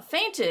has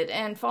fainted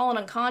and fallen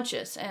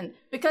unconscious. And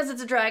because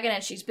it's a dragon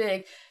and she's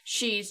big,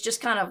 she's just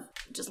kind of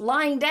just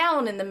lying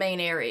down in the main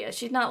area.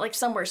 She's not like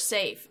somewhere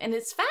safe. And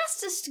it's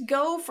fastest to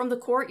go from the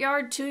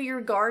courtyard to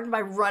your garden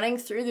by running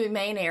through the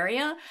main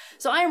area.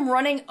 So I am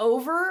running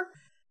over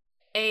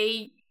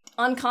a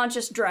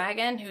unconscious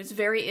dragon who's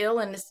very ill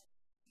and is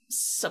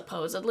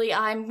supposedly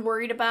I'm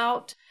worried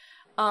about.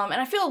 And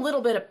I feel a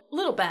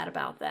little bad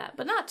about that,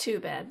 but not too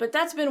bad. But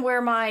that's been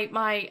where my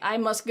I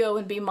must go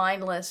and be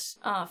mindless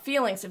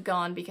feelings have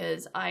gone,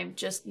 because I'm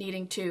just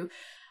needing to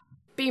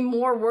be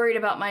more worried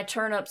about my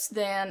turnips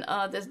than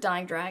this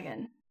dying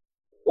dragon.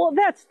 Well,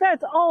 that's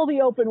all the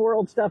open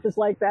world stuff is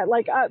like that.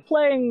 Like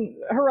playing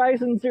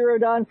Horizon Zero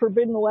Dawn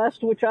Forbidden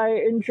West, which I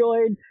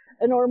enjoyed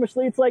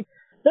enormously. It's like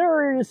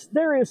there is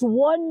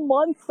 1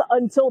 month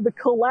until the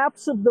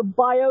collapse of the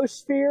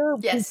biosphere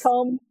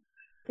becomes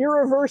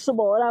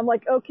irreversible, and I'm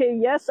like, okay,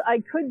 yes,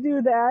 I could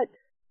do that,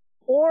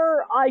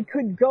 or I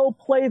could go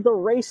play the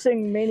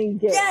racing mini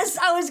game. Yes,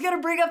 I was going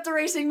to bring up the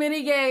racing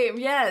mini game.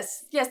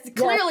 Yes.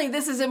 Clearly,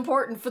 this is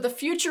important for the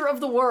future of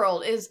the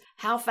world. Is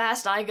how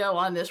fast I go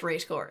on this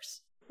race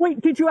course. Wait,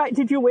 did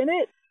you win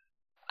it?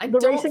 I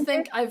don't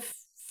think I've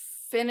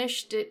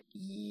finished it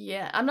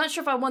yet. I'm not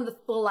sure if I won the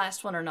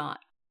last one or not.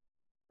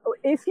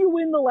 If you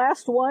win the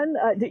last one,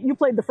 you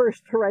played the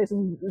first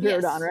Horizon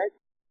Zero Dawn, right?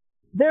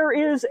 There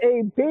is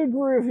a big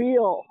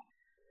reveal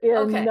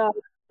in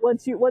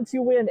once you win.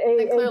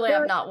 Clearly,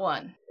 I've not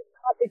won.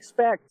 Not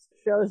expect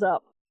shows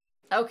up.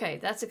 Okay,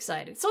 that's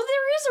exciting. So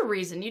there is a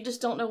reason. You just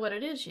don't know what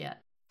it is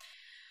yet.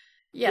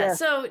 Yeah.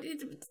 So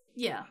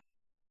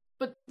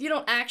but you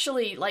don't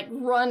actually like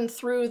run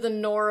through the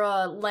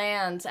Nora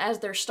lands as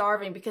they're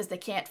starving because they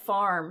can't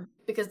farm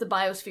because the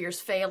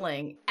biosphere's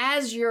failing.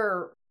 As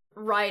you're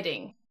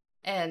riding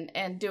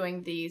and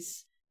doing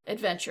these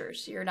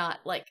adventures, you're not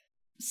like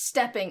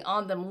stepping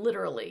on them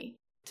literally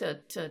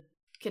to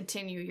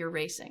continue your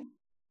racing.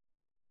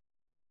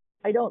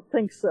 I don't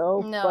think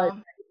so. No.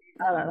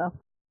 But I don't know.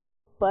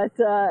 But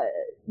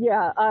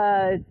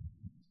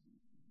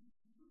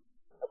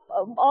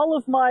all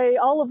of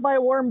my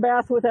warm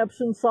bath with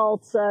Epsom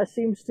salts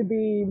seems to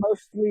be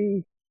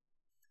mostly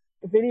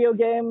video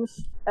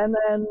games, and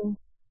then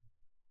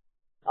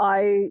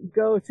I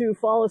go to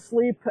fall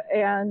asleep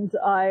and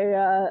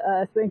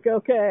I think,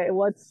 okay,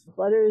 what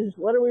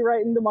are we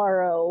writing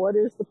tomorrow? What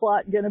is the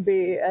plot going to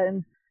be?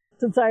 And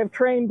since I have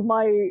trained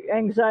my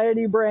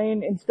anxiety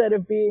brain, instead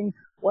of being,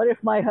 what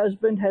if my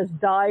husband has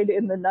died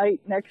in the night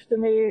next to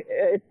me?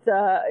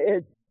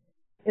 It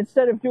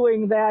instead of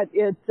doing that,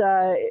 it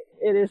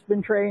has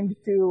been trained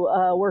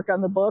to work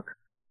on the book.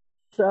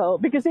 So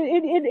because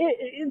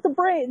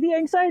the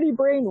anxiety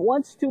brain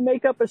wants to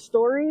make up a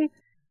story.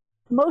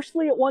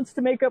 Mostly it wants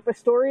to make up a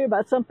story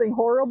about something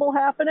horrible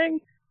happening,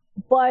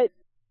 but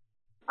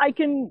I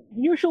can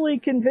usually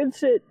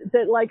convince it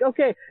that, like,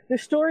 okay, the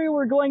story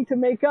we're going to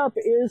make up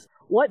is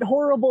what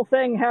horrible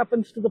thing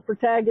happens to the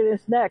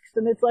protagonist next.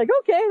 And it's like,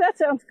 okay, that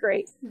sounds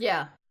great.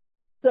 Yeah.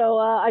 So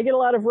I get a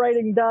lot of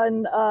writing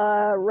done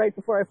right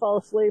before I fall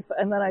asleep,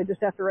 and then I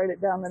just have to write it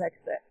down the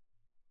next day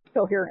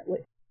coherently.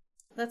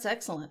 That's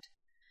excellent.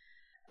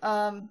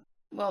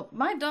 Well,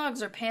 my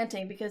dogs are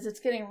panting because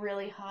it's getting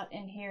really hot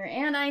in here,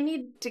 and I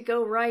need to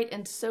go write,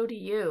 and so do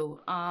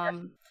you.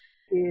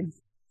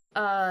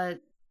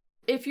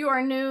 If you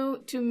are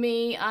new to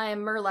me, I am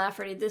Mer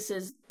Lafferty. This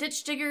is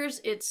Ditch Diggers.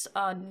 It's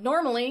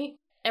normally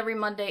every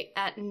Monday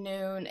at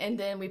noon, and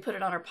then we put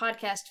it on our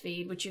podcast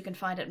feed, which you can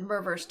find at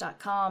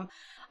merverse.com.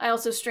 I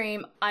also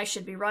stream I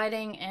Should Be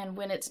Writing, and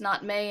when it's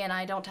not May and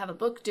I don't have a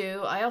book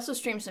due, I also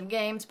stream some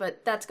games,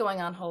 but that's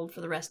going on hold for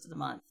the rest of the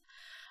month.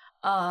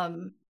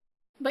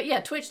 But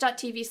yeah,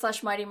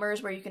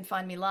 twitch.tv/MightyMers, where you can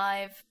find me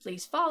live.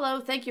 Please follow.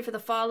 Thank you for the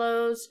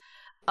follows.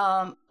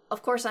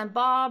 Of course, I'm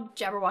Bob,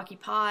 Jabberwocky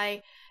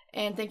Pie,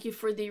 and thank you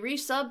for the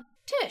resub,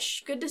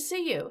 Tish. Good to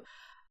see you.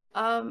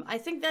 I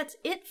think that's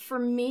it for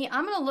me.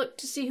 I'm going to look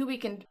to see who we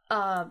can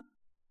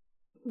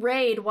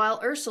raid while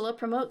Ursula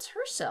promotes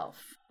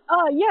herself.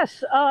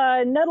 Yes,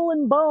 Nettle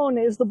and Bone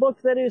is the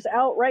book that is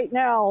out right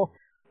now.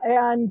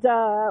 And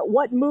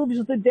What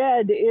Moves the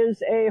Dead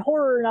is a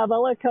horror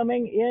novella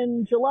coming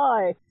in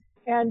July.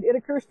 And it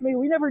occurs to me,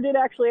 we never did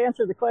actually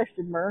answer the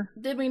question, Mer.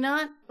 Did we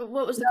not?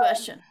 What was the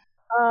question?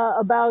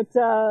 About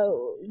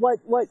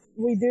what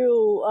we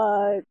do,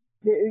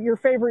 your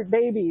favorite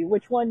baby,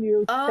 which one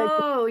you take.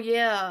 Oh,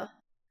 yeah.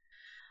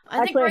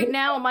 I think right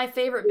now my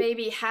favorite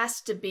baby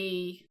has to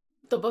be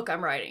the book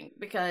I'm writing,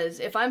 because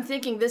if I'm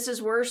thinking this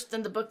is worse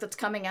than the book that's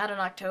coming out in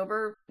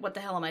October, what the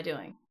hell am I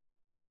doing?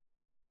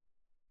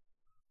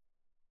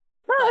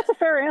 No, that's a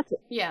fair answer.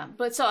 Yeah,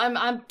 but so I'm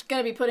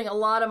going to be putting a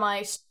lot of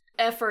my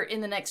effort in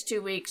the next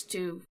 2 weeks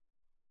to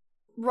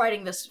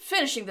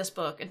finishing this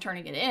book and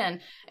turning it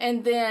in,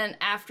 and then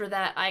after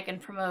that I can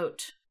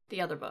promote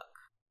the other book.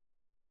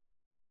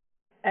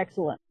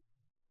 Excellent.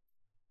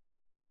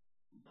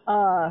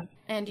 And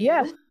you?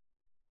 Yes.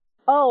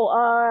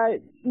 Oh,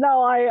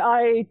 no,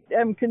 I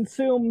am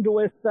consumed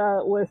with,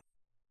 I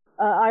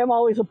am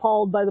always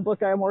appalled by the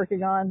book I am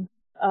working on.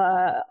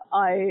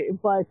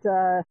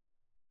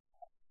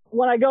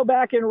 When I go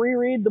back and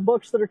reread the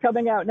books that are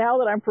coming out now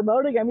that I'm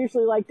promoting, I'm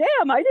usually like,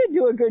 damn, I did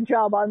do a good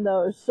job on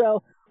those.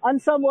 So on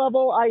some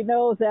level, I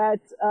know that,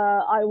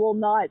 I will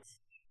not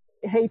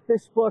hate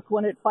this book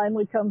when it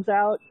finally comes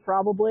out,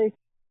 probably.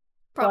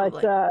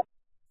 But,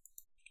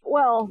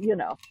 well, you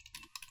know.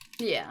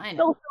 Yeah, I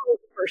know. Still the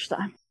first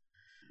time.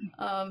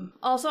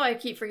 Also, I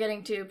keep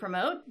forgetting to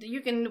promote.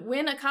 You can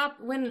win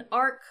an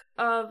ARC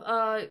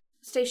of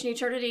Station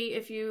Eternity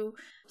if you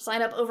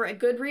sign up over at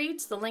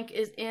Goodreads. The link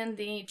is in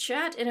the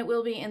chat, and it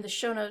will be in the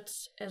show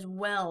notes as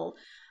well.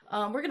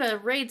 We're going to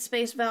raid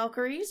Space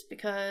Valkyries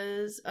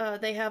because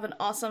they have an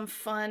awesome,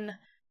 fun,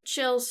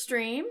 chill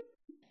stream.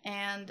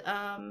 And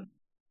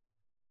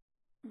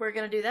we're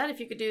going to do that. If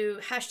you could do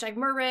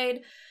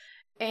 #MerRaid.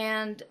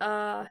 And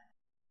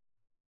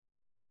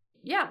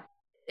yeah,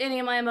 any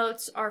of my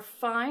emotes are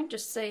fine.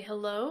 Just say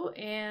hello,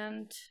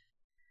 and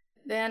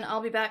then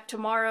I'll be back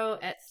tomorrow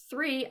at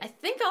 3. I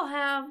think I'll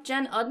have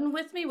Jen Udden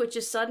with me, which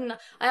is sudden.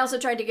 I also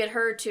tried to get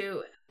her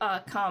to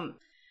come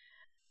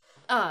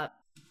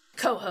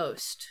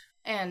co-host.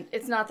 And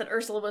it's not that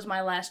Ursula was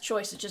my last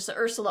choice, it's just that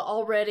Ursula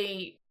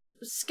already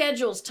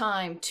schedules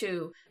time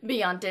to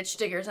be on Ditch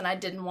Diggers, and I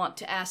didn't want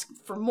to ask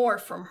for more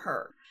from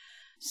her.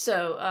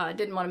 So I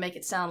didn't want to make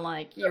it sound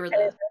like you were the...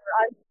 I'm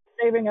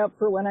saving up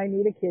for when I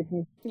need a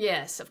kidney.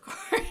 Yes, of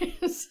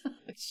course. Oh,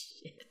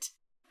 shit.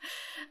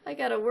 I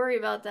gotta worry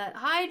about that.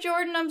 Hi,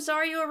 Jordan. I'm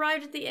sorry you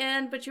arrived at the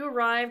end, but you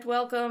arrived.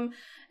 Welcome.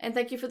 And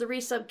thank you for the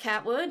resub,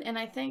 Catwood. And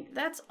I think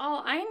that's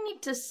all I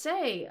need to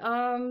say.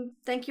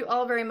 Thank you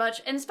all very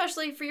much, and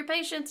especially for your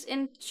patience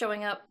in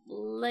showing up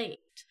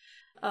late.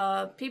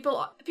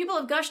 People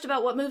have gushed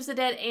about What Moves the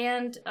Dead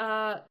and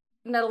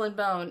Nettle and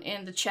Bone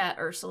in the chat,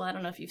 Ursula. I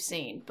don't know if you've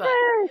seen, but...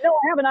 No,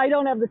 I haven't. I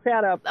don't have the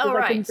chat up. Oh,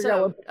 right.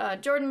 So,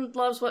 Jordan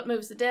loves What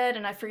Moves the Dead,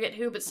 and I forget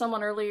who, but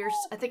someone earlier,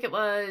 I think it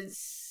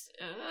was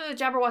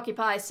Jabberwocky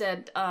Pie,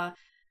 said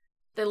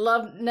they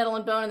love Nettle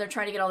and Bone, and they're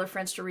trying to get all their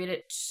friends to read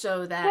it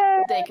so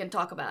that they can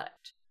talk about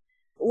it.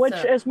 Which,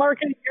 as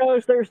marketing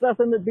goes, there's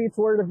nothing that beats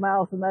word of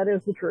mouth, and that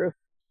is the truth.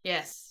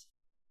 Yes,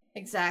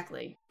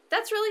 exactly.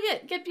 That's really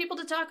it. Get people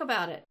to talk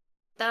about it.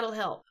 That'll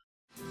help.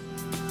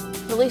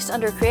 Released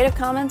under Creative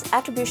Commons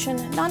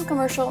Attribution,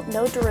 Non-Commercial,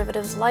 No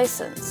Derivatives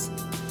License.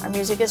 Our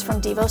music is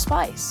from Devo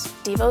Spice,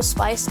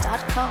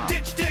 devospice.com.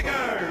 Ditch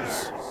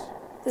Diggers!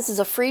 This is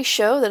a free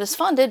show that is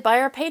funded by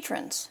our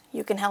patrons.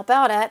 You can help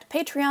out at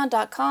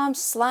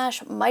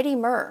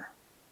patreon.com/mightymur.